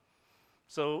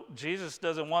 So Jesus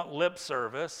doesn't want lip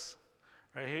service,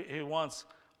 right? He wants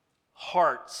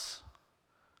hearts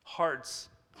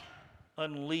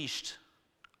unleashed.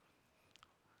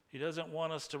 He doesn't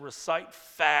want us to recite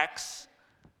facts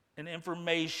and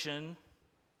information.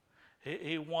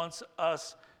 He wants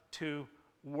us to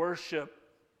worship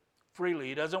freely.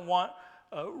 He doesn't want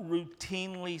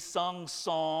routinely sung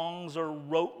songs or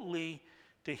rotely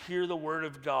to hear the word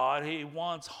of God. He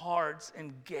wants hearts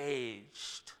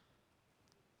engaged.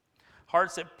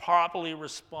 Hearts that properly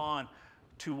respond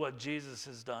to what Jesus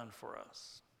has done for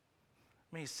us.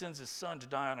 I mean, he sends his son to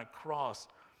die on a cross,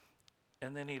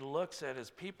 and then he looks at his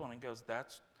people and he goes,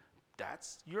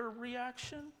 that's your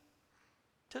reaction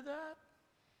to that?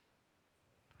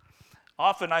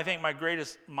 Often I think my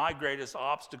greatest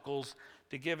obstacles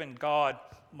to giving God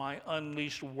my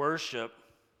unleashed worship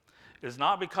is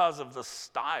not because of the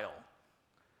style.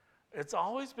 It's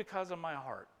always because of my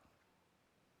heart.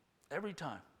 Every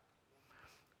time.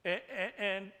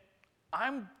 And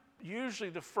I'm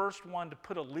usually the first one to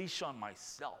put a leash on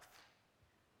myself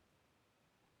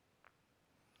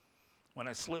when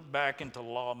I slip back into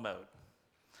law mode.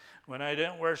 When I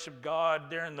didn't worship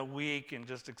God during the week and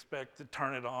just expect to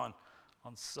turn it on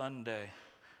Sunday.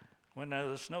 When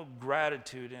there's no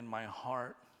gratitude in my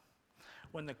heart.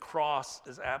 When the cross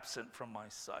is absent from my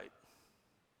sight.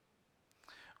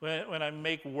 When I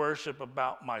make worship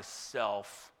about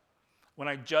myself. When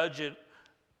I judge it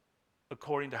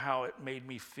according to how it made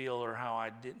me feel or how I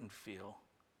didn't feel.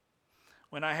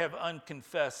 When I have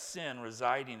unconfessed sin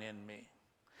residing in me.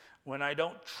 When I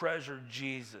don't treasure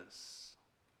Jesus.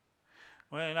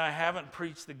 When I haven't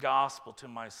preached the gospel to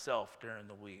myself during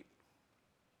the week.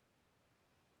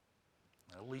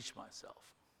 I leash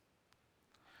myself.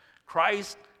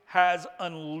 Christ has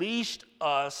unleashed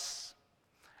us,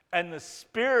 and the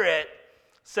Spirit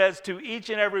says to each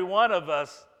and every one of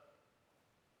us,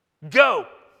 go.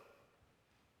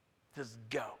 Just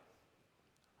go.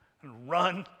 And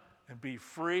run and be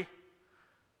free.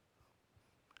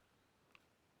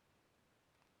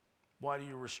 Why do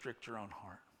you restrict your own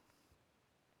heart?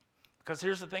 Because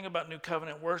here's the thing about New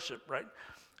Covenant worship, right?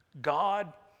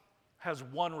 God has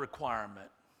one requirement.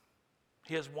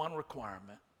 He has one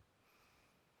requirement.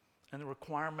 And the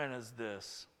requirement is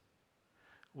this.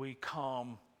 We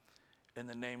come in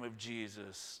the name of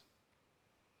Jesus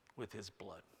with his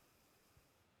blood.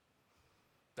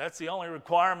 That's the only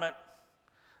requirement.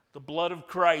 The blood of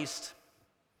Christ.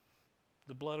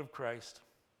 The blood of Christ.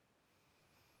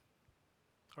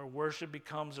 Our worship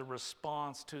becomes a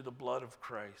response to the blood of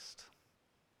Christ.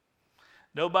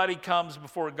 Nobody comes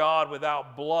before God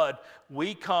without blood.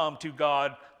 We come to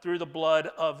God through the blood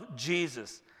of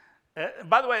Jesus.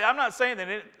 By the way, I'm not saying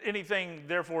that anything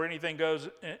goes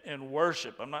in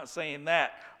worship. I'm not saying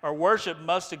that. Our worship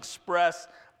must express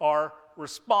our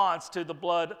response to the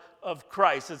blood of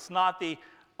Christ. It's not the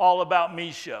all about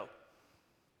me show.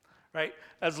 Right?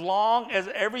 As long as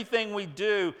everything we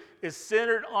do is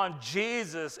centered on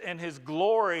Jesus and his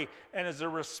glory and as a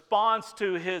response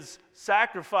to his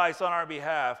sacrifice on our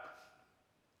behalf,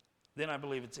 then I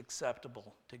believe it's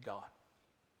acceptable to God.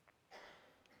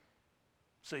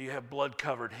 So you have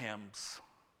blood-covered hymns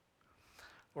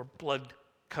or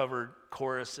blood-covered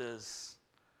choruses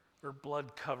or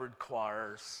blood-covered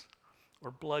choirs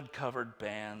or blood-covered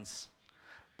bands.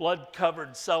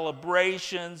 Blood-covered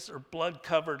celebrations or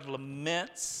blood-covered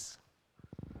laments.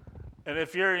 And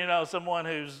if you're, someone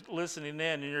who's listening in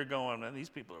and you're going, man, these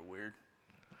people are weird.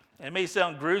 It may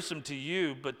sound gruesome to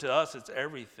you, but to us it's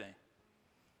everything.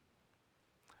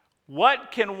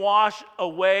 What can wash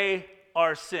away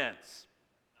our sins?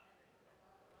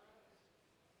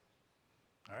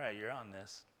 All right, you're on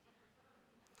this.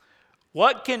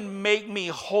 What can make me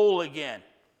whole again?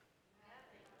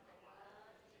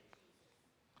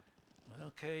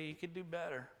 Okay, you could do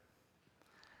better.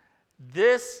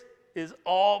 This is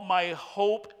all my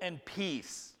hope and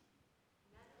peace.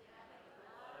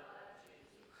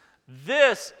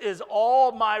 This is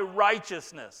all my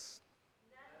righteousness.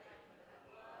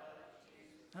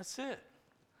 That's it.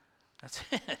 That's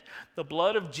it. The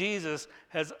blood of Jesus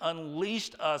has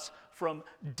unleashed us from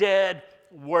dead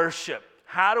worship.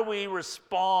 How do we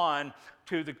respond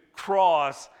to the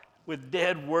cross with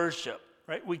dead worship?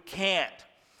 Right? We can't.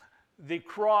 The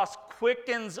cross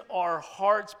quickens our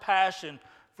heart's passion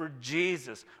for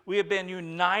Jesus. We have been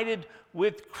united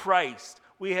with Christ.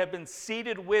 We have been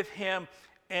seated with him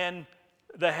in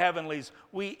the heavenlies.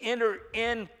 We enter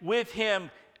in with him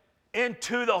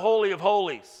into the Holy of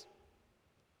Holies,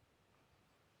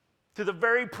 to the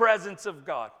very presence of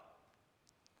God,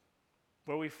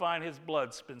 where we find his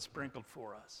blood's been sprinkled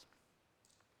for us.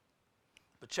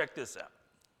 But check this out.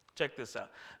 check this out.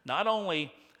 Not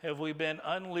only have we been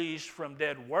unleashed from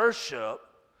dead worship,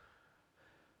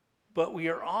 but we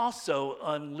are also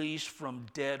unleashed from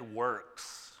dead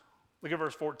works. Look at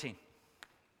verse 14.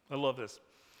 I love this.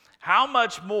 How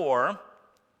much more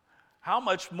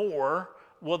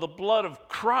will the blood of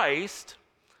Christ,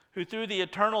 who through the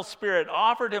eternal Spirit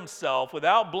offered himself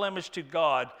without blemish to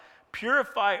God,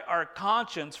 purify our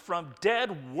conscience from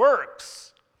dead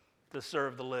works to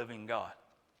serve the living God?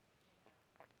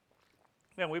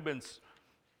 Man, we've been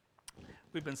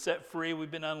set free. We've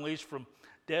been unleashed from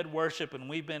dead worship, and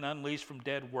we've been unleashed from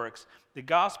dead works. The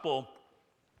gospel,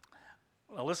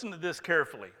 now listen to this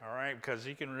carefully, all right? Because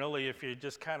you can really, if you're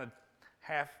just kind of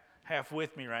half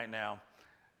with me right now,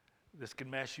 this can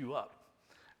mess you up,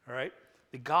 all right?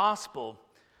 The gospel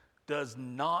does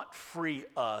not free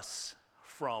us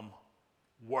from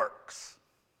works.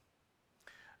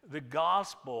 The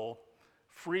gospel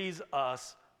frees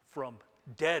us from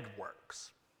dead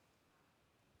works.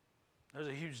 There's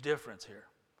a huge difference here.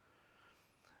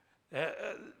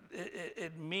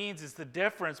 It means it's the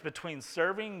difference between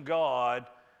serving God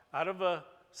out of a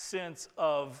sense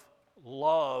of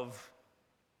love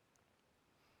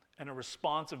and a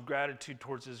response of gratitude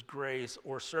towards his grace,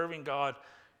 or serving God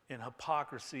in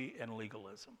hypocrisy and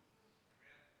legalism.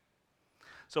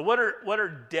 So what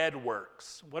are dead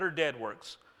works? What are dead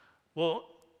works? Well,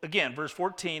 again, verse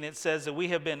 14, it says that we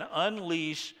have been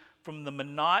unleashed from the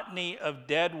monotony of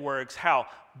dead works. How?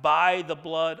 By the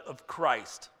blood of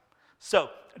Christ.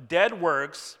 So, dead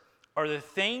works are the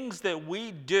things that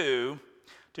we do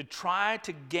to try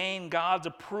to gain God's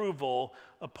approval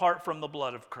apart from the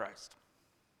blood of Christ.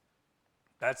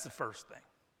 That's the first thing.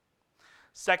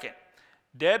 Second,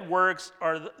 dead works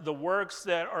are the works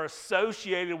that are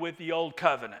associated with the old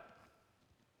covenant.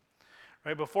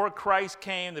 Right? Before Christ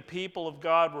came, the people of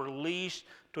God were leashed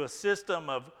to a system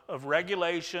of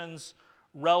regulations,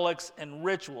 relics, and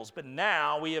rituals. But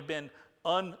now we have been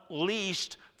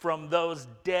unleashed from those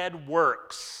dead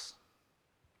works.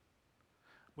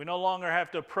 We no longer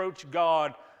have to approach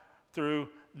God through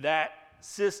that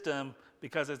system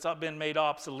because it's been made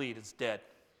obsolete. It's dead.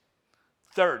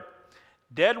 Third,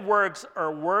 dead works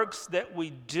are works that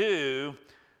we do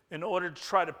in order to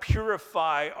try to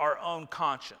purify our own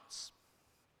conscience.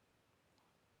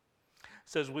 It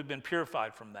says we've been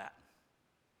purified from that.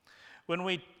 When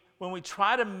we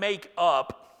try to make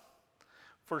up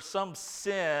for some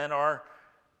sin or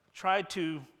try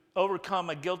to overcome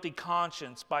a guilty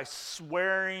conscience by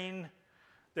swearing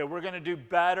that we're going to do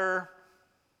better,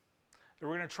 that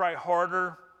we're going to try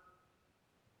harder,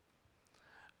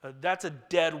 that's a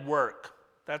dead work.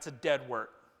 That's a dead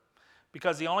work.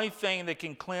 Because the only thing that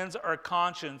can cleanse our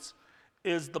conscience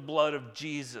is the blood of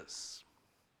Jesus.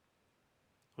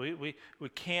 We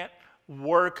can't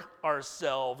work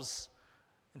ourselves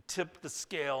and tip the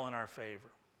scale in our favor.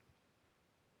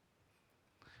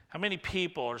 How many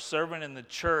people are serving in the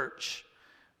church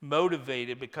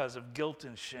motivated because of guilt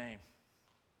and shame?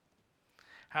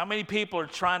 How many people are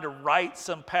trying to right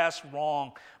some past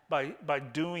wrong by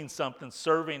doing something,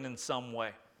 serving in some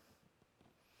way?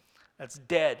 That's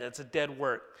dead. That's a dead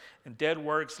work. And dead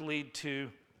works lead to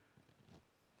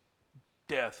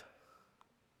death.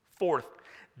 Fourth,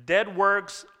 dead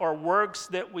works are works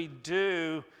that we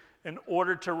do in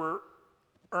order to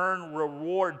earn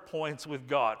reward points with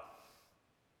God.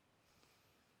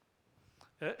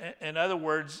 In other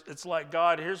words, it's like,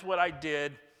 God, here's what I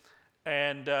did,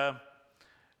 and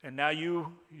now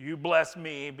you bless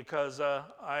me because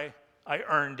I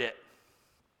earned it.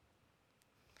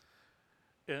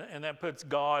 And that puts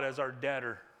God as our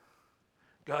debtor.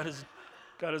 God is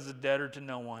a debtor to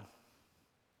no one.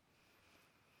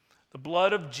 The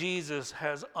blood of Jesus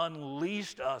has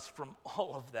unleashed us from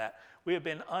all of that. We have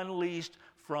been unleashed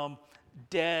from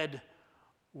dead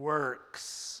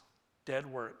works. Dead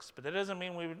works. But that doesn't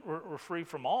mean we're free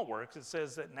from all works. It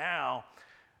says that now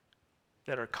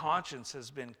that our conscience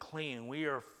has been clean, we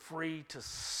are free to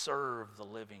serve the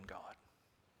living God.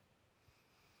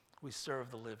 We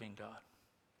serve the living God.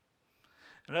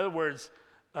 In other words,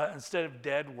 instead of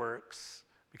dead works,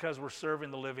 because we're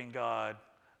serving the living God,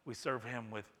 we serve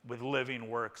him with living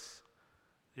works,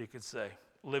 you could say.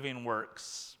 Living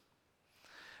works.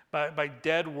 By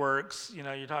dead works,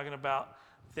 you're talking about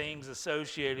things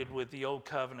associated with the old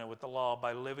covenant, with the law.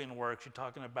 By living works, you're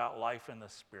talking about life in the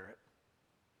Spirit.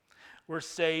 We're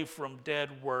saved from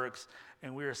dead works,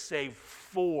 and we are saved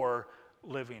for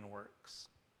living works.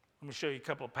 Let me show you a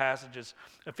couple of passages.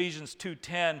 Ephesians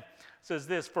 2:10 says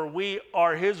this, "For we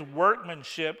are his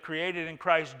workmanship, created in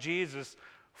Christ Jesus,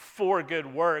 for good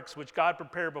works, which God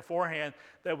prepared beforehand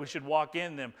that we should walk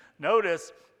in them.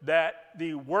 Notice that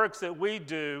the works that we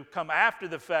do come after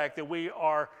the fact that we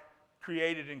are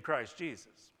created in Christ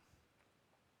Jesus.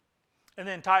 And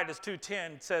then Titus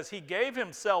 2:10 says, he gave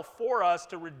himself for us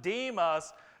to redeem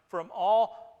us from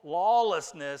all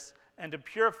lawlessness and to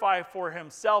purify for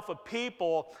himself a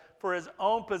people for his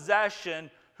own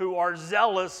possession who are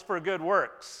zealous for good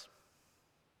works.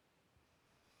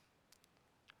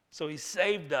 So he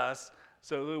saved us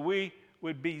so that we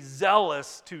would be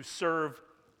zealous to serve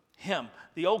him.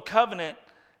 The old covenant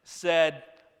said,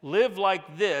 live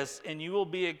like this and you will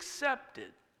be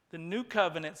accepted. The new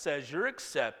covenant says you're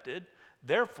accepted,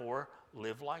 therefore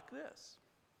live like this.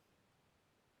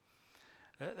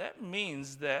 That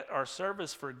means that our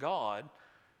service for God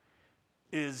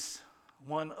is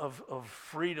one of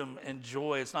freedom and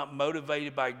joy. It's not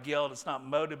motivated by guilt. It's not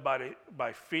motivated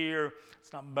by fear.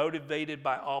 It's not motivated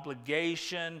by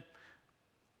obligation.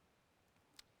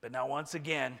 But now once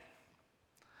again,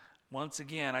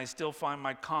 I still find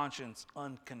my conscience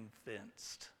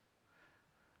unconvinced.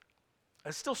 I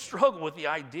still struggle with the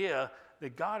idea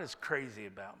that God is crazy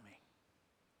about me.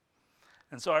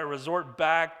 And so I resort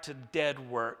back to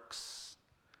dead works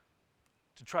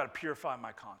to try to purify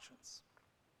my conscience.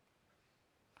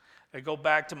 I go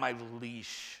back to my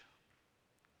leash.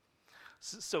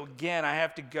 So again, I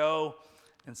have to go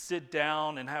and sit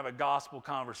down and have a gospel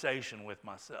conversation with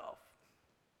myself.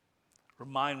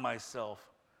 Remind myself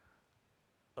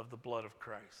of the blood of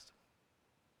Christ.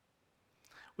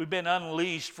 We've been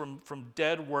unleashed from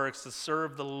dead works to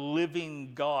serve the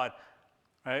living God,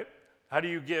 right? How do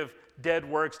you give dead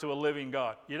works to a living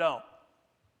God? You don't.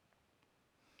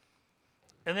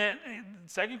 And then the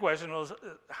second question was,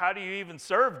 how do you even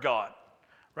serve God?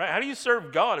 Right? How do you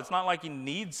serve God? It's not like he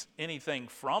needs anything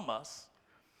from us.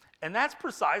 And that's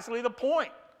precisely the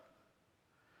point.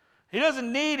 He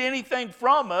doesn't need anything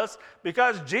from us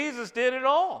because Jesus did it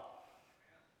all.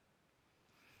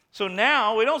 So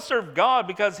now we don't serve God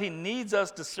because he needs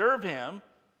us to serve him.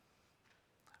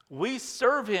 We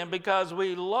serve him because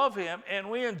we love him and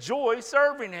we enjoy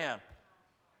serving him.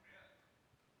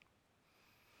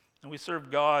 And we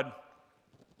serve God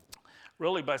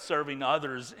really by serving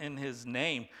others in his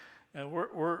name. And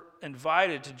we're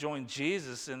invited to join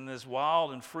Jesus in this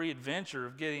wild and free adventure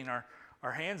of getting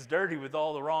our hands dirty with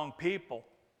all the wrong people,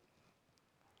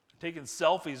 taking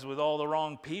selfies with all the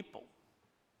wrong people.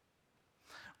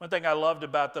 One thing I loved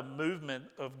about the movement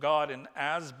of God in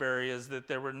Asbury is that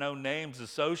there were no names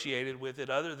associated with it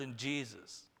other than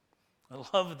Jesus. I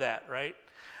love that, right?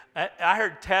 I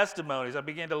heard testimonies. I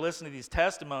began to listen to these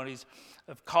testimonies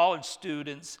of college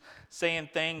students saying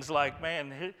things like,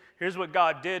 man, here's what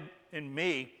God did in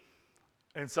me.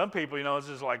 And some people, it's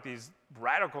just like these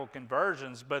radical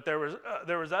conversions. But there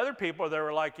was other people that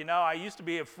were like, I used to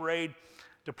be afraid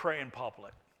to pray in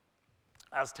public.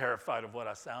 I was terrified of what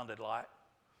I sounded like.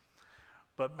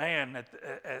 But man,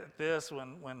 at this,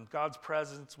 when God's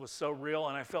presence was so real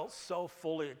and I felt so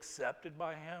fully accepted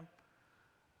by him,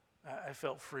 I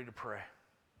felt free to pray.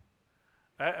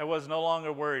 I was no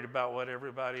longer worried about what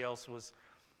everybody else was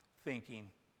thinking.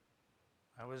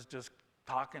 I was just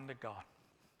talking to God.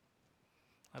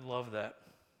 I love that.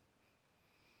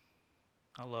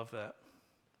 I love that.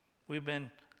 We've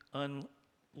been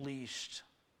unleashed.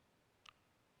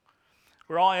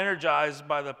 We're all energized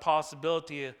by the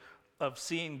possibility of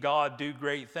seeing God do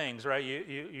great things, right?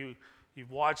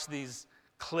 You've watched these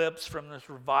clips from this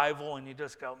revival and you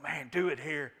just go, man, do it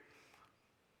here.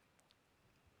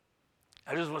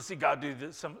 I just want to see God do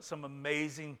some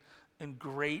amazing and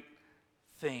great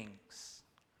things.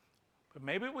 But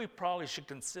maybe we probably should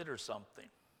consider something.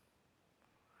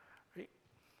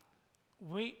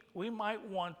 We might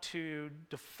want to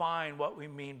define what we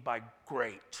mean by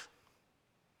great.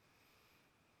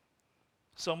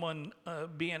 Someone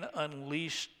being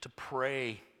unleashed to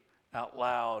pray out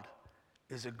loud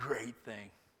is a great thing.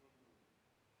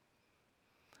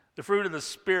 The fruit of the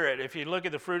Spirit, if you look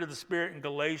at the fruit of the Spirit in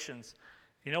Galatians,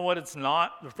 you know what it's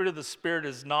not? The fruit of the Spirit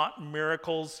is not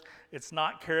miracles. It's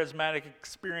not charismatic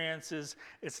experiences.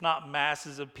 It's not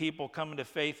masses of people coming to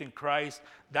faith in Christ.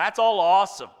 That's all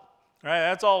awesome, right?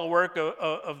 That's all the work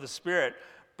of the Spirit.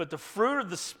 But the fruit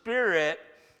of the Spirit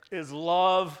is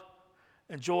love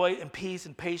and joy and peace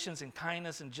and patience and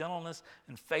kindness and gentleness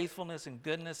and faithfulness and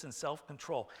goodness and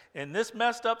self-control. In this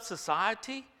messed up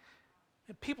society,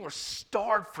 people are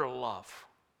starved for love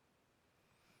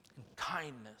and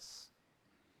kindness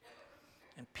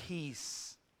and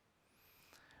peace.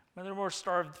 But they're more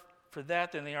starved for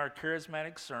that than they are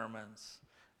charismatic sermons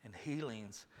and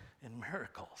healings and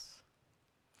miracles.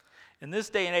 In this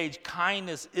day and age,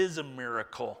 kindness is a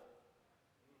miracle.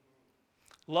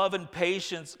 Love and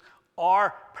patience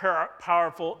are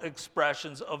powerful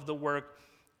expressions of the work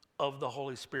of the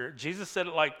Holy Spirit. Jesus said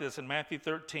it like this in Matthew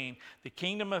 13. The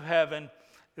kingdom of heaven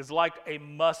is like a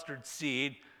mustard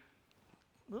seed,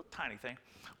 little tiny thing,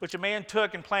 which a man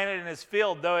took and planted in his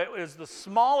field. Though it is the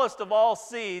smallest of all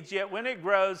seeds, yet when it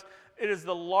grows, it is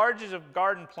the largest of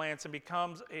garden plants and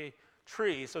becomes a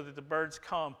tree, so that the birds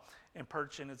come and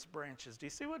perch in its branches. Do you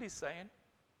see what he's saying?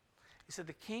 He said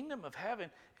the kingdom of heaven,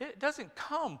 it doesn't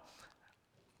come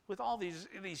with all these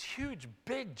huge,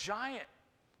 big, giant,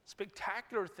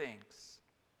 spectacular things.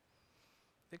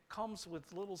 It comes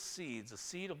with little seeds, a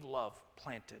seed of love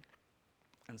planted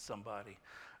in somebody,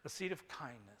 a seed of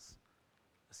kindness,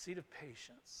 a seed of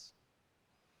patience.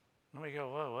 And we go,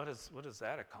 whoa, what does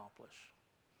that accomplish?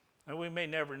 And we may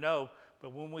never know,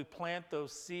 but when we plant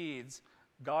those seeds,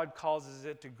 God causes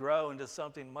it to grow into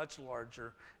something much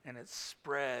larger, and it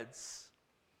spreads.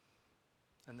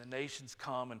 And the nations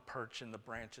come and perch in the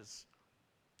branches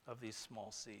of these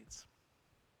small seeds.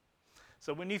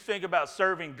 So when you think about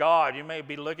serving God, you may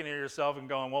be looking at yourself and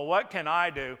going, well, what can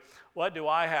I do? What do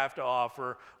I have to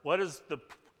offer? What is the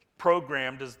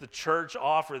program does the church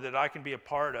offer that I can be a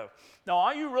part of? Now,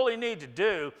 all you really need to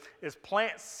do is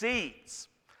plant seeds.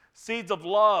 Seeds of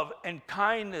love and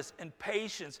kindness and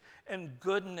patience and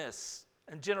goodness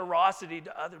and generosity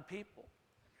to other people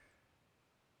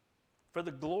for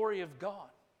the glory of God.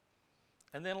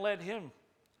 And then let him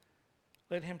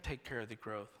take care of the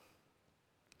growth.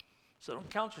 So don't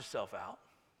count yourself out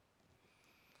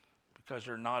because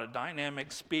you're not a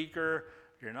dynamic speaker,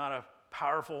 you're not a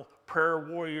powerful prayer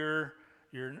warrior,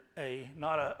 you're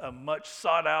not a much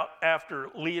sought out after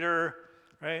leader,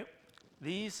 right?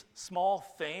 These small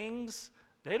things,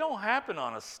 they don't happen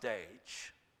on a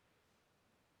stage.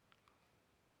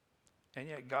 And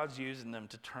yet God's using them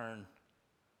to turn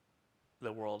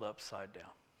the world upside down.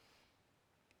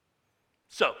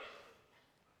 So,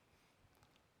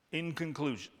 in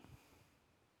conclusion,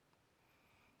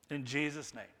 in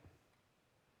Jesus' name,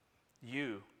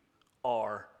 you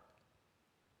are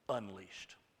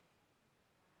unleashed.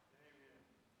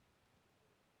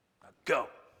 Now go.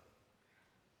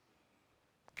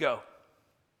 Go.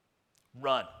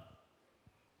 Run.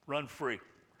 Run free.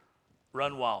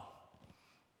 Run wild.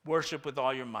 Worship with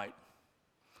all your might.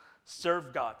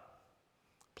 Serve God.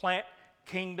 Plant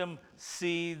kingdom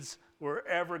seeds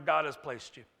wherever God has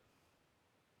placed you.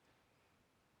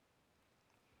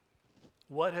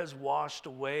 What has washed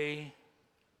away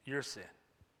your sin?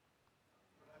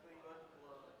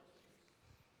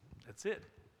 That's it.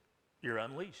 You're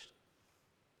unleashed.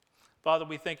 Father,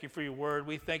 we thank you for your word.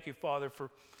 We thank you, Father, for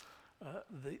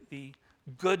the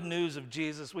good news of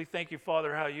Jesus. We thank you,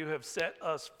 Father, how you have set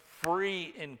us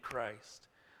free in Christ.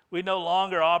 We no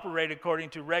longer operate according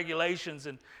to regulations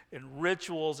and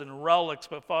rituals and relics,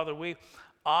 but Father, we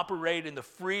operate in the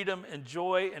freedom and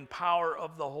joy and power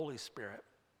of the Holy Spirit.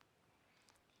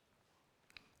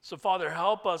 So Father,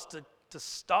 help us to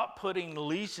stop putting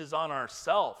leashes on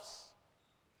ourselves.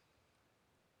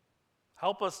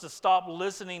 Help us to stop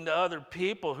listening to other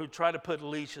people who try to put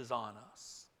leashes on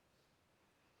us.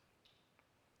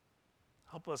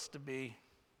 Help us to be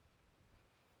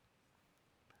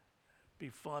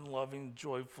fun-loving,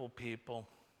 joyful people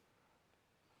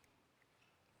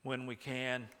when we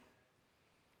can.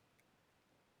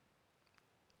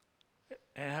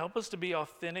 And help us to be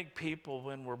authentic people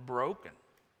when we're broken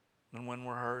and when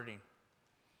we're hurting.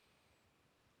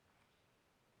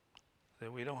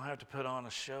 That we don't have to put on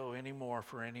a show anymore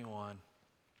for anyone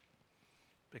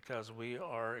because we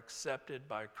are accepted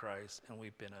by Christ and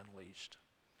we've been unleashed.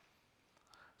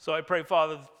 So I pray,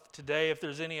 Father, today if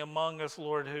there's any among us,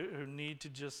 Lord, who need to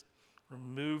just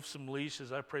remove some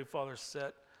leashes, I pray, Father,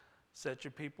 set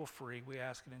your people free. We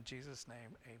ask it in Jesus'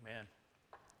 name. Amen.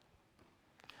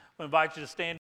 I invite you to stand.